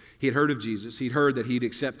Zacchaeus. He had heard of Jesus. He'd heard that he'd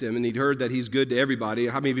accept him, and he'd heard that he's good to everybody.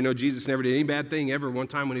 How many of you know Jesus never did any bad thing ever one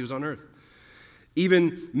time when he was on earth?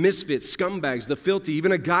 Even misfits, scumbags, the filthy,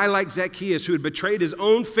 even a guy like Zacchaeus who had betrayed his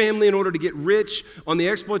own family in order to get rich on the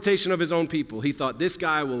exploitation of his own people. He thought, this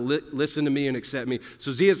guy will listen to me and accept me.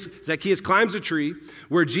 So Zacchaeus climbs a tree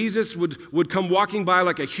where Jesus would come walking by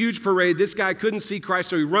like a huge parade. This guy couldn't see Christ,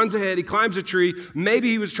 so he runs ahead. He climbs a tree. Maybe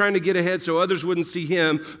he was trying to get ahead so others wouldn't see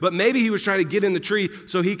him, but maybe he was trying to get in the tree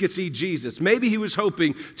so he could see Jesus. Maybe he was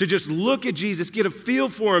hoping to just look at Jesus, get a feel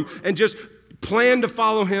for him, and just plan to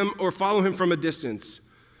follow him or follow him from a distance.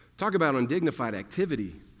 Talk about undignified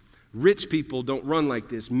activity. Rich people don't run like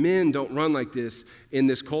this. Men don't run like this in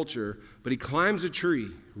this culture. But he climbs a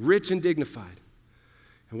tree, rich and dignified.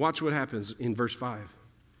 And watch what happens in verse 5.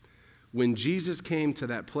 When Jesus came to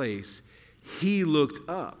that place, he looked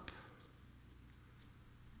up.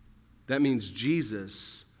 That means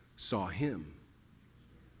Jesus saw him,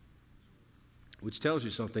 which tells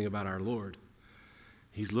you something about our Lord.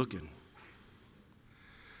 He's looking.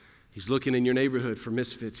 He's looking in your neighborhood for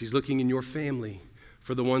misfits. He's looking in your family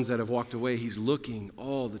for the ones that have walked away. He's looking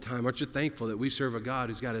all the time. Aren't you thankful that we serve a God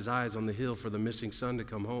who's got his eyes on the hill for the missing son to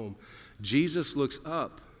come home? Jesus looks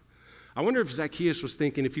up. I wonder if Zacchaeus was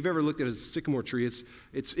thinking, if you've ever looked at a sycamore tree,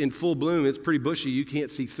 it's in full bloom, it's pretty bushy, you can't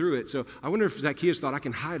see through it. So I wonder if Zacchaeus thought, I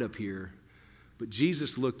can hide up here. But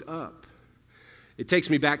Jesus looked up. It takes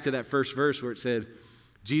me back to that first verse where it said,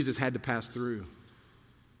 Jesus had to pass through.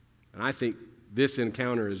 And I think this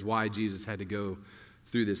encounter is why Jesus had to go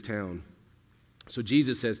through this town. So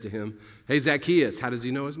Jesus says to him, hey, Zacchaeus, how does he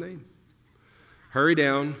know his name? Hurry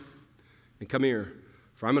down and come here,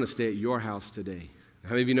 for I'm going to stay at your house today.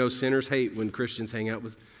 How many of you know sinners hate when Christians hang out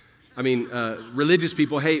with, religious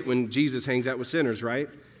people hate when Jesus hangs out with sinners, right?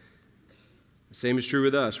 The same is true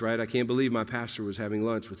with us, right? I can't believe my pastor was having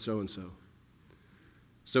lunch with so-and-so.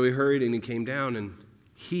 So he hurried and he came down, and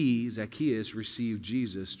he, Zacchaeus, received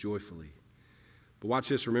Jesus joyfully. But watch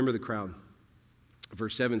this, remember the crowd.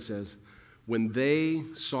 Verse 7 says, when they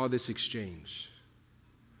saw this exchange,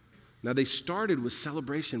 now they started with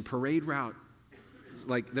celebration, parade route,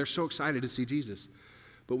 like they're so excited to see Jesus.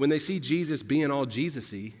 But when they see Jesus being all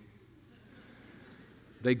Jesus-y,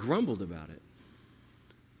 they grumbled about it.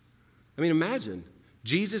 I mean, imagine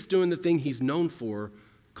Jesus doing the thing he's known for,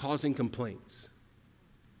 causing complaints.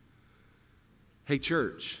 Hey,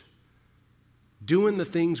 church, doing the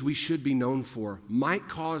things we should be known for might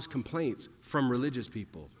cause complaints from religious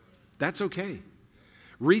people. That's okay.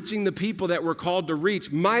 Reaching the people that we're called to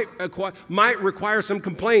reach might require some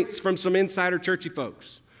complaints from some insider churchy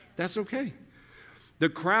folks. That's okay. The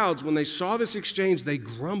crowds, when they saw this exchange, they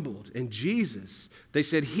grumbled. And Jesus, they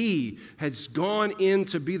said, he has gone in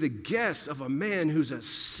to be the guest of a man who's a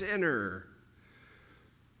sinner.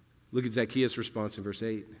 Look at Zacchaeus' response in verse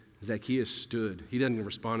 8. Zacchaeus stood. He doesn't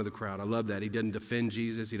respond to the crowd. I love that. He doesn't defend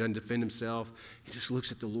Jesus. He doesn't defend himself. He just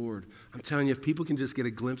looks at the Lord. I'm telling you, if people can just get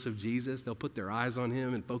a glimpse of Jesus, they'll put their eyes on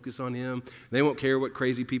him and focus on him. They won't care what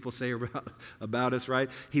crazy people say about us, right?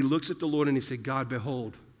 He looks at the Lord and he said, God,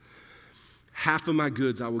 behold, half of my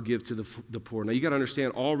goods I will give to the poor. Now, you got to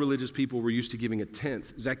understand, all religious people were used to giving a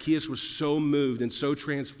tenth. Zacchaeus was so moved and so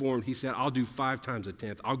transformed, he said, I'll do 5 times a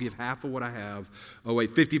tenth. I'll give half of what I have.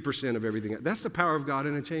 50% of everything. That's the power of God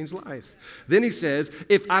in a changed life. Then he says,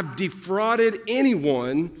 if I've defrauded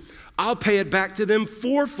anyone, I'll pay it back to them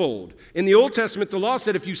fourfold. In the Old Testament, the law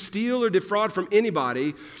said if you steal or defraud from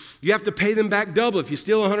anybody, you have to pay them back double. If you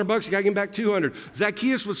steal $100, you got to give them back 200.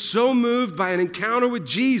 Zacchaeus was so moved by an encounter with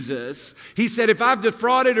Jesus, he said, if I've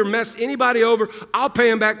defrauded or messed anybody over, I'll pay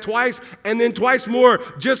him back twice and then twice more.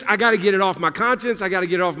 I got to get it off my conscience. I got to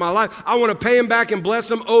get it off my life. I want to pay him back and bless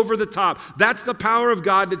him over the top. That's the power of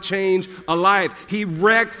God to change a life. He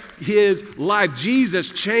wrecked his life. Jesus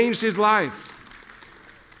changed his life.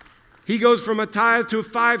 He goes from a tithe to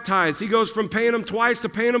 5 tithes. He goes from paying them twice to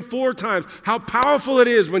paying them 4 times. How powerful it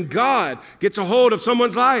is when God gets a hold of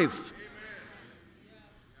someone's life.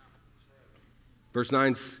 Verse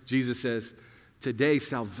 9, Jesus says, today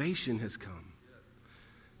salvation has come.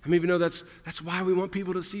 I mean, even though that's why we want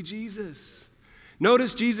people to see Jesus.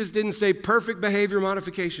 Notice Jesus didn't say perfect behavior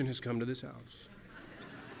modification has come to this house.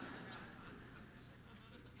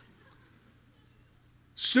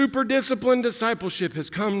 Super disciplined discipleship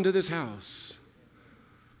has come to this house.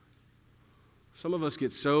 Some of us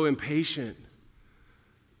get so impatient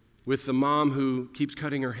with the mom who keeps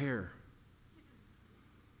cutting her hair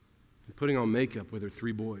and putting on makeup with her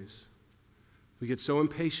 3 boys. We get so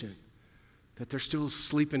impatient that they're still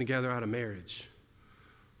sleeping together out of marriage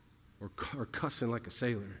or cussing like a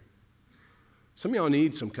sailor. Some of y'all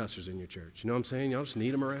need some cussers in your church. You know what I'm saying? Y'all just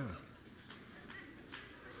need them around.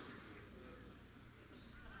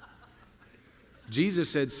 Jesus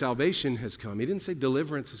said salvation has come. He didn't say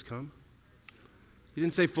deliverance has come. He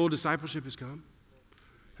didn't say full discipleship has come.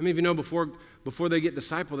 How many of you know before they get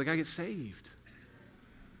discipled, they got to get saved?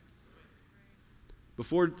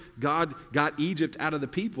 Before God got Egypt out of the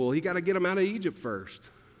people, he got to get them out of Egypt first.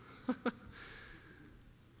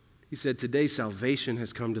 He said, today salvation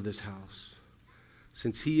has come to this house,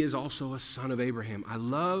 since he is also a son of Abraham.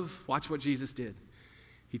 Watch what Jesus did.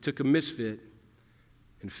 He took a misfit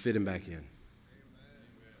and fit him back in.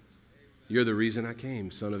 You're the reason I came,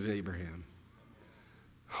 son of Abraham.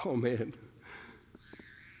 Oh, man.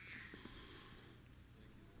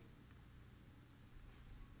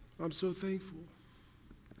 I'm so thankful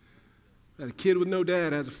that a kid with no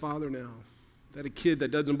dad has a father now. That a kid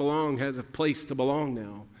that doesn't belong has a place to belong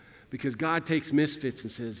now. Because God takes misfits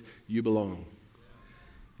and says, you belong.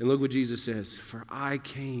 And look what Jesus says. For I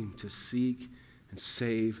came to seek and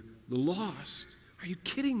save the lost. Are you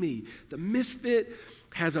kidding me? The misfit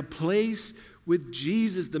has a place with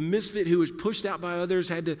Jesus. The misfit who was pushed out by others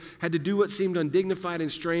had to do what seemed undignified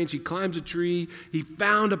and strange. He climbs a tree. He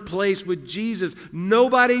found a place with Jesus.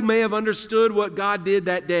 Nobody may have understood what God did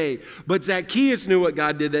that day, but Zacchaeus knew what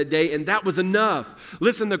God did that day, and that was enough.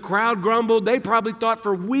 Listen, the crowd grumbled. They probably thought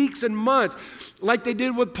for weeks and months, like they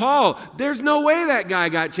did with Paul, there's no way that guy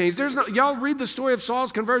got changed. Y'all read the story of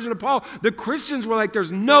Saul's conversion to Paul. The Christians were like,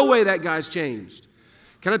 there's no way that guy's changed.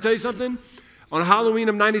 Can I tell you something? On Halloween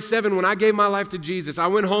of 97, when I gave my life to Jesus, I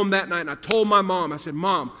went home that night and I told my mom, I said,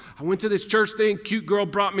 Mom, I went to this church thing, cute girl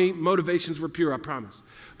brought me, motivations were pure, I promise.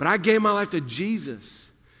 But I gave my life to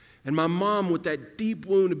Jesus. And my mom, with that deep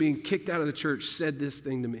wound of being kicked out of the church, said this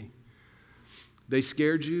thing to me. They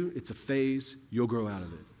scared you, it's a phase, you'll grow out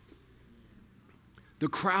of it. The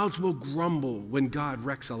crowds will grumble when God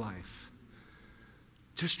wrecks a life.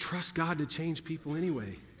 Just trust God to change people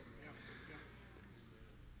anyway.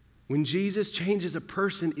 When Jesus changes a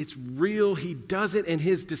person, it's real. He does it, and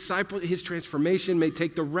his transformation may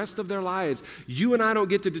take the rest of their lives. You and I don't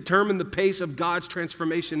get to determine the pace of God's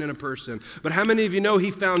transformation in a person. But how many of you know he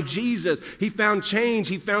found Jesus? He found change.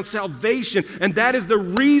 He found salvation. And that is the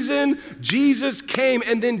reason Jesus came.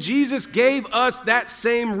 And then Jesus gave us that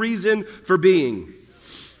same reason for being.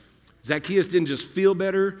 Zacchaeus didn't just feel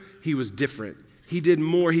better, he was different. He did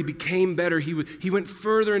more. He became better. He went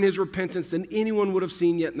further in his repentance than anyone would have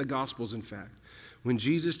seen yet in the Gospels, in fact. When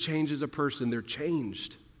Jesus changes a person, they're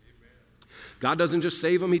changed. God doesn't just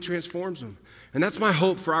save them, he transforms them. And that's my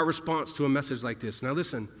hope for our response to a message like this. Now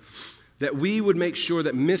listen, that we would make sure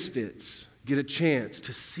that misfits get a chance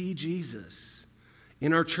to see Jesus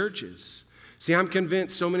in our churches. See, I'm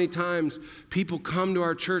convinced so many times people come to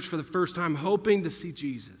our church for the first time hoping to see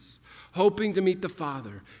Jesus, hoping to meet the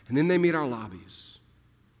Father, and then they meet our lobbies.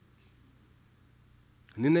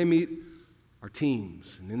 And then they meet our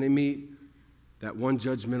teams, and then they meet that one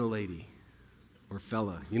judgmental lady or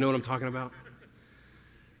fella. You know what I'm talking about?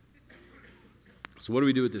 So what do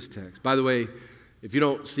we do with this text? By the way, if you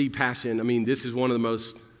don't see passion, I mean, this is one of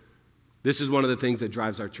the things that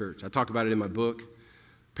drives our church. I talk about it in my book,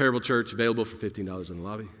 Parable Church, available for $15 in the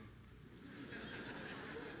lobby.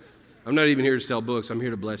 I'm not even here to sell books. I'm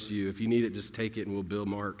here to bless you. If you need it, just take it and we'll bill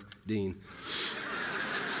Mark Dean.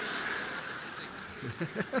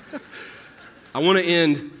 I want to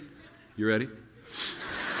end. You ready?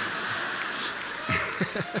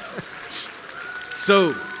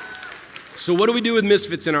 So what do we do with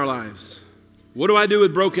misfits in our lives? What do I do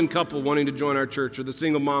with broken couple wanting to join our church, or the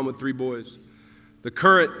single mom with 3 boys? The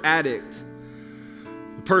current addict,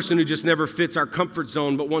 the person who just never fits our comfort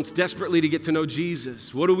zone but wants desperately to get to know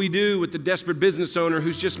Jesus? What do we do with the desperate business owner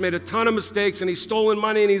who's just made a ton of mistakes and he's stolen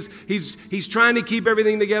money and he's trying to keep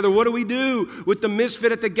everything together? What do we do with the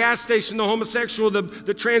misfit at the gas station, the homosexual, the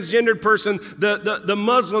transgendered person, the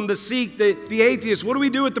Muslim, the Sikh, the atheist? What do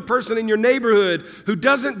we do with the person in your neighborhood who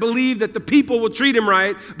doesn't believe that the people will treat him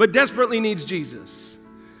right but desperately needs Jesus?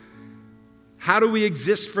 How do we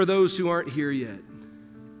exist for those who aren't here yet?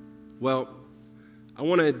 Well, I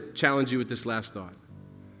want to challenge you with this last thought.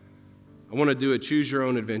 I want to do a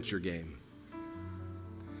choose-your-own-adventure game.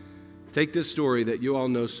 Take this story that you all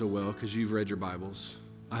know so well because you've read your Bibles,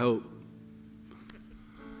 I hope.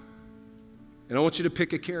 And I want you to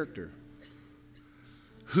pick a character.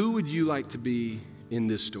 Who would you like to be in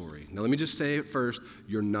this story? Now, let me just say it first,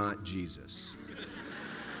 you're not Jesus.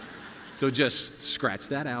 So just scratch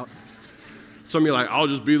that out. Some of you are like, I'll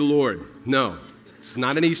just be the Lord. No. It's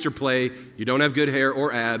not an Easter play. You don't have good hair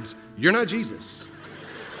or abs. You're not Jesus.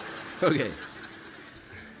 Okay.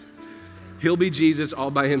 He'll be Jesus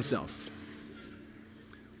all by himself.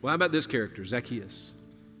 Well, how about this character, Zacchaeus?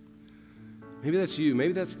 Maybe that's you.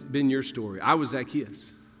 Maybe that's been your story. I was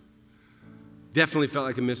Zacchaeus. Definitely felt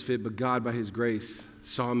like a misfit, but God, by his grace,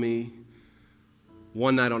 saw me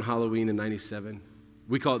one night on Halloween in 97.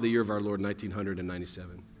 We call it the year of our Lord,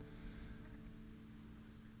 1997.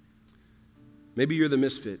 Maybe you're the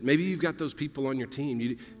misfit. Maybe you've got those people on your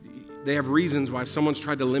team. They have reasons why someone's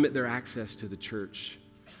tried to limit their access to the church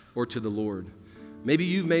or to the Lord. Maybe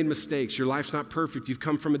you've made mistakes. Your life's not perfect. You've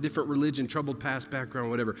come from a different religion, troubled past, background,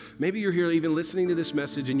 whatever. Maybe you're here even listening to this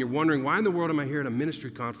message and you're wondering, why in the world am I here at a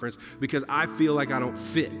ministry conference? Because I feel like I don't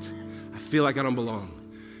fit. I feel like I don't belong.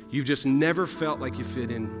 You've just never felt like you fit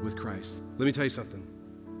in with Christ. Let me tell you something.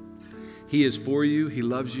 He is for you. He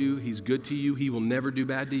loves you. He's good to you. He will never do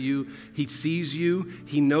bad to you. He sees you.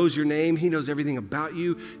 He knows your name. He knows everything about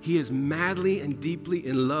you. He is madly and deeply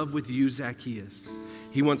in love with you, Zacchaeus.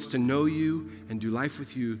 He wants to know you and do life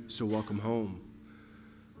with you, so welcome home.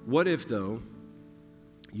 What if, though,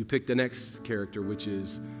 you pick the next character, which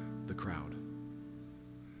is the crowd?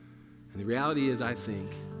 And the reality is, I think,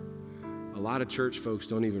 a lot of church folks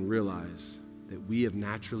don't even realize that we have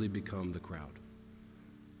naturally become the crowd.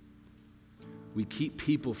 We keep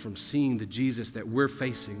people from seeing the Jesus that we're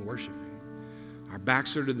facing, worshiping. Our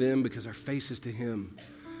backs are to them because our face is to him.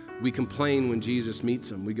 We complain when Jesus meets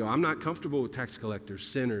them. We go, I'm not comfortable with tax collectors,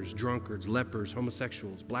 sinners, drunkards, lepers,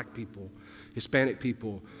 homosexuals, black people, Hispanic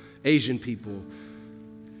people, Asian people,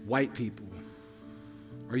 white people.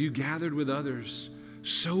 Are you gathered with others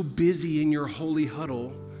so busy in your holy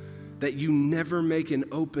huddle that you never make an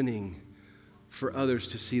opening for others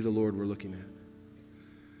to see the Lord we're looking at?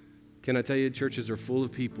 Can I tell you, churches are full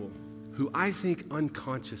of people who I think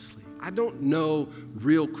unconsciously, I don't know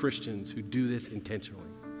real Christians who do this intentionally.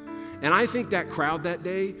 And I think that crowd that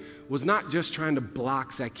day was not just trying to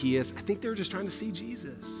block Zacchaeus. I think they were just trying to see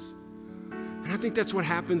Jesus. And I think that's what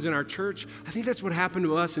happens in our church. I think that's what happened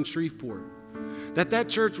to us in Shreveport. That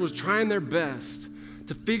church was trying their best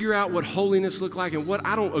to figure out what holiness looked like, and what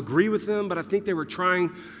I don't agree with them, but I think they were trying.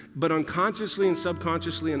 But unconsciously and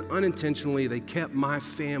subconsciously and unintentionally, they kept my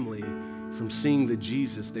family from seeing the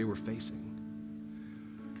Jesus they were facing.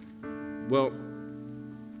 Well,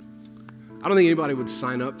 I don't think anybody would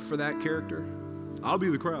sign up for that character. I'll be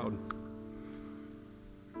the crowd.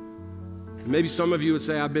 Maybe some of you would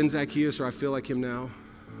say, I've been Zacchaeus, or I feel like him now.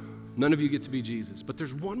 None of you get to be Jesus. But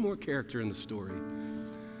there's one more character in the story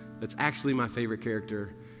that's actually my favorite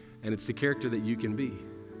character, and it's the character that you can be.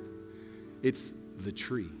 It's the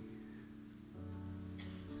tree.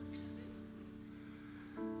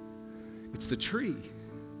 It's the tree.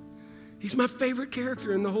 He's my favorite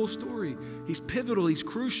character in the whole story. He's pivotal, he's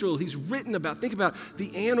crucial, he's written about. Think about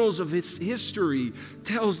the annals of his history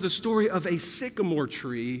tells the story of a sycamore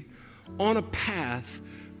tree on a path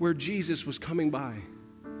where Jesus was coming by.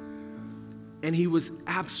 And he was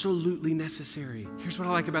absolutely necessary. Here's what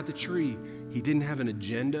I like about the tree. He didn't have an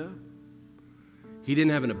agenda. He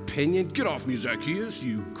didn't have an opinion. Get off me, Zacchaeus,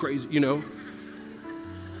 you crazy, He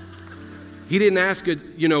didn't ask,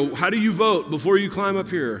 how do you vote before you climb up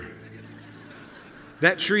here?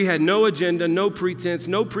 That tree had no agenda, no pretense,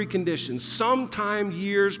 no preconditions. Sometime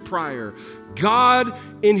years prior, God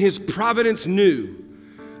in his providence knew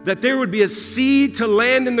that there would be a seed to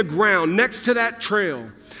land in the ground next to that trail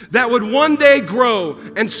that would one day grow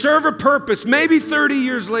and serve a purpose, maybe 30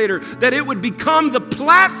 years later, that it would become the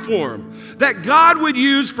platform that God would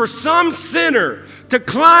use for some sinner to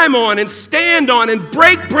climb on and stand on and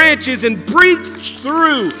break branches and breach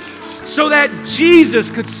through, so that Jesus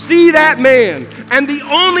could see that man. And the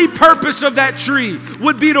only purpose of that tree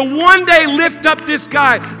would be to one day lift up this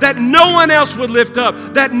guy that no one else would lift up,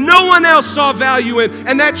 that no one else saw value in.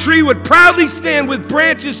 And that tree would proudly stand with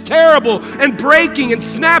branches terrible and breaking and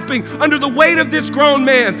snapping under the weight of this grown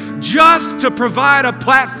man, just to provide a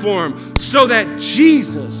platform so that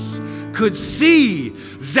Jesus could see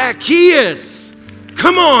Zacchaeus.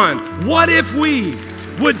 Come on, what if we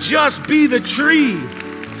would just be the tree?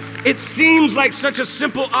 It seems like such a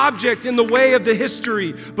simple object in the way of the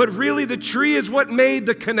history, but really the tree is what made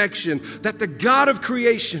the connection, that the God of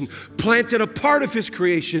creation planted a part of his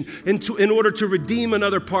creation in order to redeem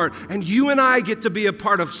another part. And you and I get to be a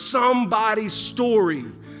part of somebody's story.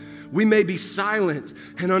 We may be silent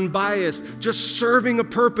and unbiased, just serving a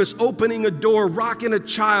purpose, opening a door, rocking a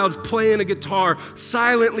child, playing a guitar,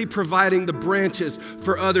 silently providing the branches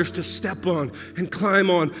for others to step on and climb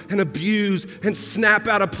on and abuse and snap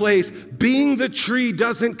out of place. Being the tree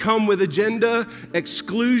doesn't come with agenda,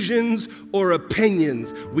 exclusions, or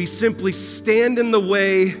opinions. We simply stand in the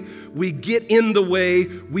way, we get in the way,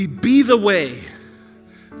 we be the way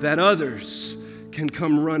that others can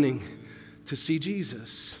come running to see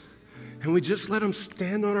Jesus. And we just let them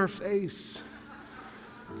stand on our face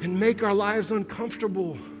and make our lives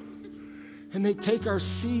uncomfortable. And they take our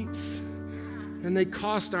seats and they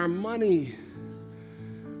cost our money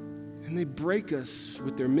and they break us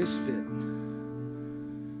with their misfit.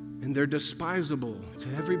 And they're despisable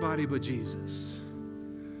to everybody but Jesus.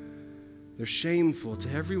 They're shameful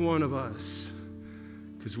to every one of us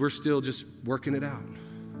because we're still just working it out.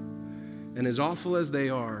 And as awful as they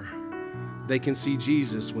are, they can see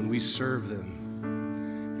Jesus when we serve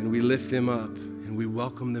them and we lift them up and we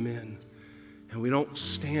welcome them in and we don't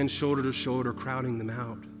stand shoulder to shoulder crowding them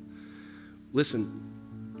out. Listen,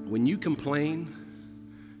 when you complain,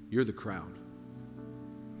 you're the crowd.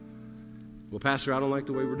 Well, Pastor, I don't like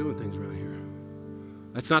the way we're doing things around here.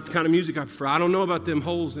 That's not the kind of music I prefer. I don't know about them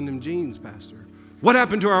holes in them jeans, Pastor. What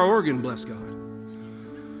happened to our organ, bless God?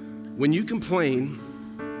 When you complain,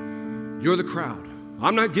 you're the crowd.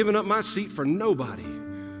 I'm not giving up my seat for nobody.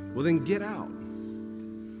 Well, then get out.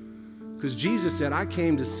 Because Jesus said, I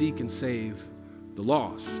came to seek and save the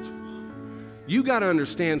lost. You got to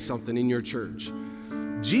understand something in your church.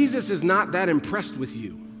 Jesus is not that impressed with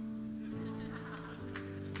you.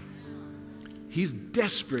 He's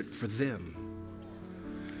desperate for them.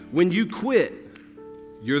 When you quit,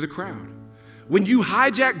 you're the crowd. When you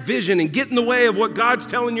hijack vision and get in the way of what God's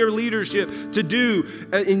telling your leadership to do,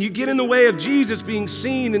 and you get in the way of Jesus being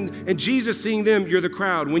seen and Jesus seeing them, you're the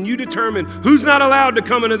crowd. When you determine who's not allowed to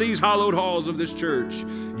come into these hallowed halls of this church,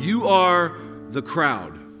 you are the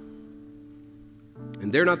crowd.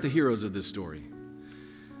 And they're not the heroes of this story.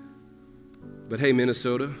 But hey,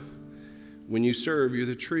 Minnesota, when you serve, you're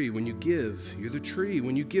the tree. When you give, you're the tree.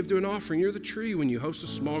 When you give to an offering, you're the tree. When you host a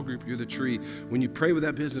small group, you're the tree. When you pray with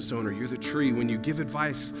that business owner, you're the tree. When you give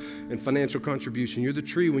advice and financial contribution, you're the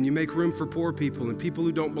tree. When you make room for poor people and people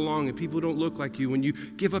who don't belong and people who don't look like you, when you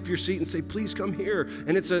give up your seat and say, please come here.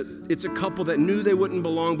 And it's a couple that knew they wouldn't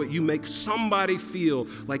belong, but you make somebody feel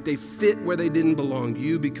like they fit where they didn't belong.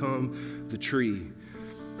 You become the tree.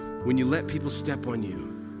 When you let people step on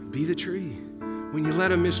you, be the tree. When you let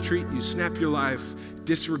them mistreat you, snap your life,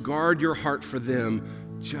 disregard your heart for them,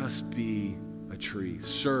 just be a tree.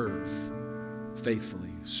 Serve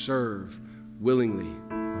faithfully. Serve willingly.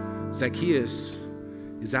 Zacchaeus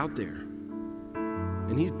is out there,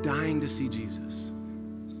 And he's dying to see Jesus.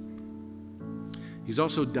 He's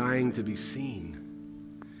also dying to be seen.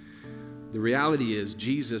 The reality is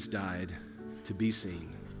Jesus died to be seen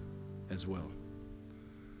as well.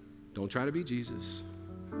 Don't try to be Jesus.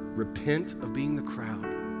 Repent of being the crowd.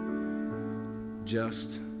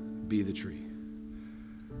 Just be the tree.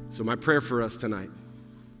 So my prayer for us tonight,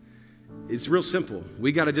 it's real simple.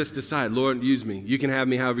 We got to just decide, Lord, use me. You can have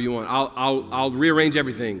me however you want. I'll rearrange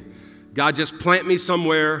everything. God, just plant me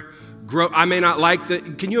somewhere. Grow. I may not like the,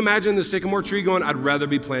 can you imagine the sycamore tree going, I'd rather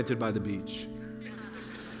be planted by the beach.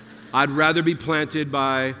 I'd rather be planted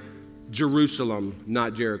by Jerusalem,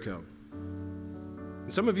 not Jericho.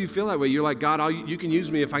 And some of you feel that way. You're like, God, you can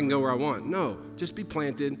use me if I can go where I want. No, just be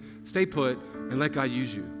planted, stay put, and let God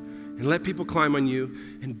use you. And let people climb on you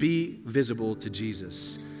and be visible to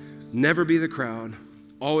Jesus. Never be the crowd,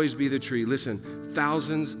 always be the tree. Listen,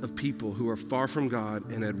 thousands of people who are far from God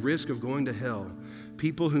and at risk of going to hell,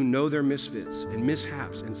 people who know their misfits and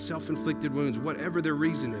mishaps and self-inflicted wounds, whatever their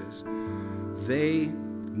reason is, they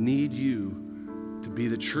need you to be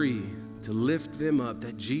the tree, to lift them up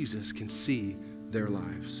that Jesus can see their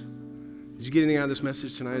lives. Did you get anything out of this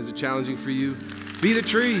message tonight? Is it challenging for you? Be the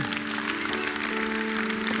tree.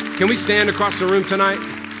 Can we stand across the room tonight?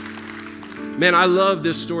 Man, I love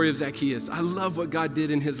this story of Zacchaeus. I love what God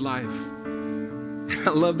did in his life.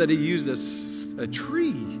 I love that he used a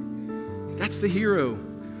tree. That's the hero.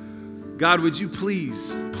 God, would you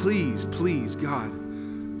please, please, please, God,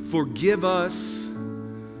 forgive us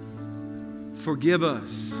for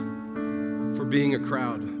being a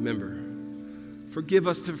crowd member. Forgive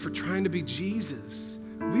us for trying to be Jesus.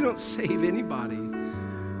 We don't save anybody.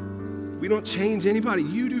 We don't change anybody.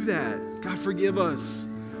 You do that. God, forgive us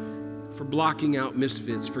for blocking out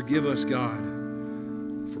misfits. Forgive us, God,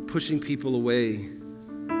 for pushing people away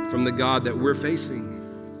from the God that we're facing.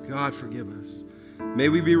 God, forgive us. May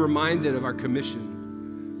we be reminded of our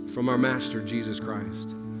commission from our Master, Jesus Christ,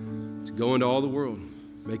 to go into all the world,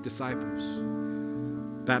 make disciples,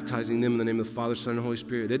 baptizing them in the name of the Father, Son, and Holy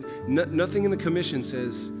Spirit. Nothing in the commission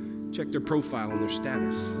says check their profile and their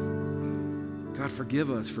status. God,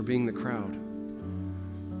 forgive us for being the crowd.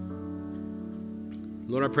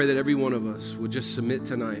 Lord, I pray that every one of us would just submit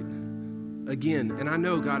tonight. Again, and I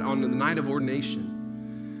know, God, on the night of ordination,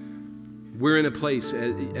 we're in a place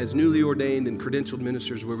as newly ordained and credentialed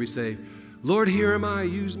ministers where we say, Lord, here am I,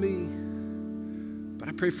 use me. But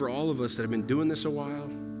I pray for all of us that have been doing this a while,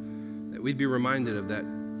 that we'd be reminded of that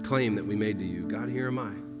claim that we made to you. God, here am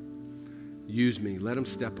I. Use me. Let them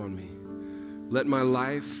step on me. Let my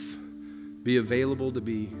life be available to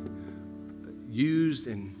be used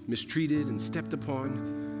and mistreated and stepped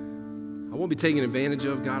upon. I won't be taken advantage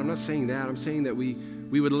of, God. I'm not saying that. I'm saying that we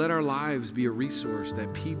would let our lives be a resource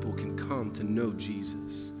that people can come to know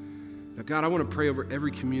Jesus. Now, God, I want to pray over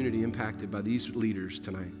every community impacted by these leaders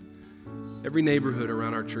tonight. Every neighborhood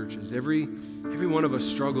around our churches. Every one of us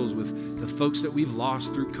struggles with the folks that we've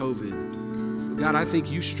lost through COVID. God, I think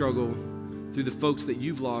you struggle through the folks that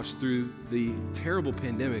you've lost through the terrible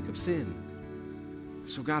pandemic of sin.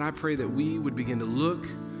 So, God, I pray that we would begin to look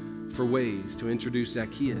for ways to introduce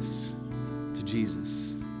Zacchaeus to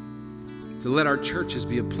Jesus, to let our churches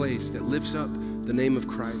be a place that lifts up the name of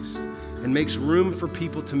Christ and makes room for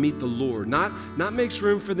people to meet the Lord. Not makes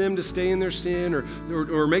room for them to stay in their sin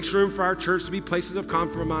or makes room for our church to be places of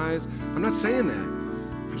compromise. I'm not saying that.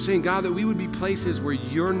 I'm saying, God, that we would be places where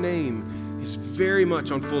your name is very much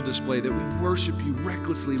on full display, that we worship you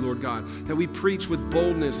recklessly, Lord God, that we preach with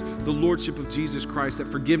boldness the lordship of Jesus Christ, that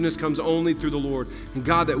forgiveness comes only through the Lord. And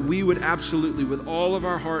God, that we would absolutely, with all of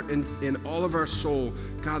our heart and all of our soul,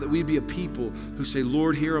 God, that we'd be a people who say,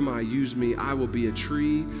 Lord, here am I, use me. I will be a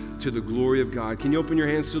tree to the glory of God. Can you open your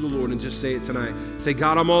hands to the Lord and just say it tonight? Say,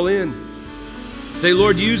 God, I'm all in. Say,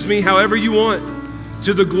 Lord, use me however you want.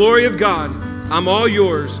 To the glory of God, I'm all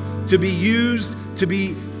yours, to be used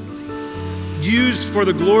for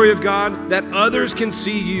the glory of God, that others can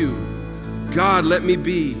see you. God, let me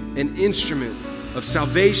be an instrument of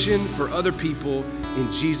salvation for other people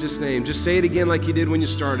in Jesus' name. Just say it again like you did when you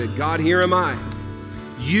started. God, here am I.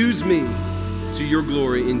 Use me to your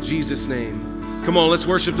glory in Jesus' name. Come on, let's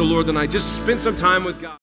worship the Lord tonight. Just spend some time with God.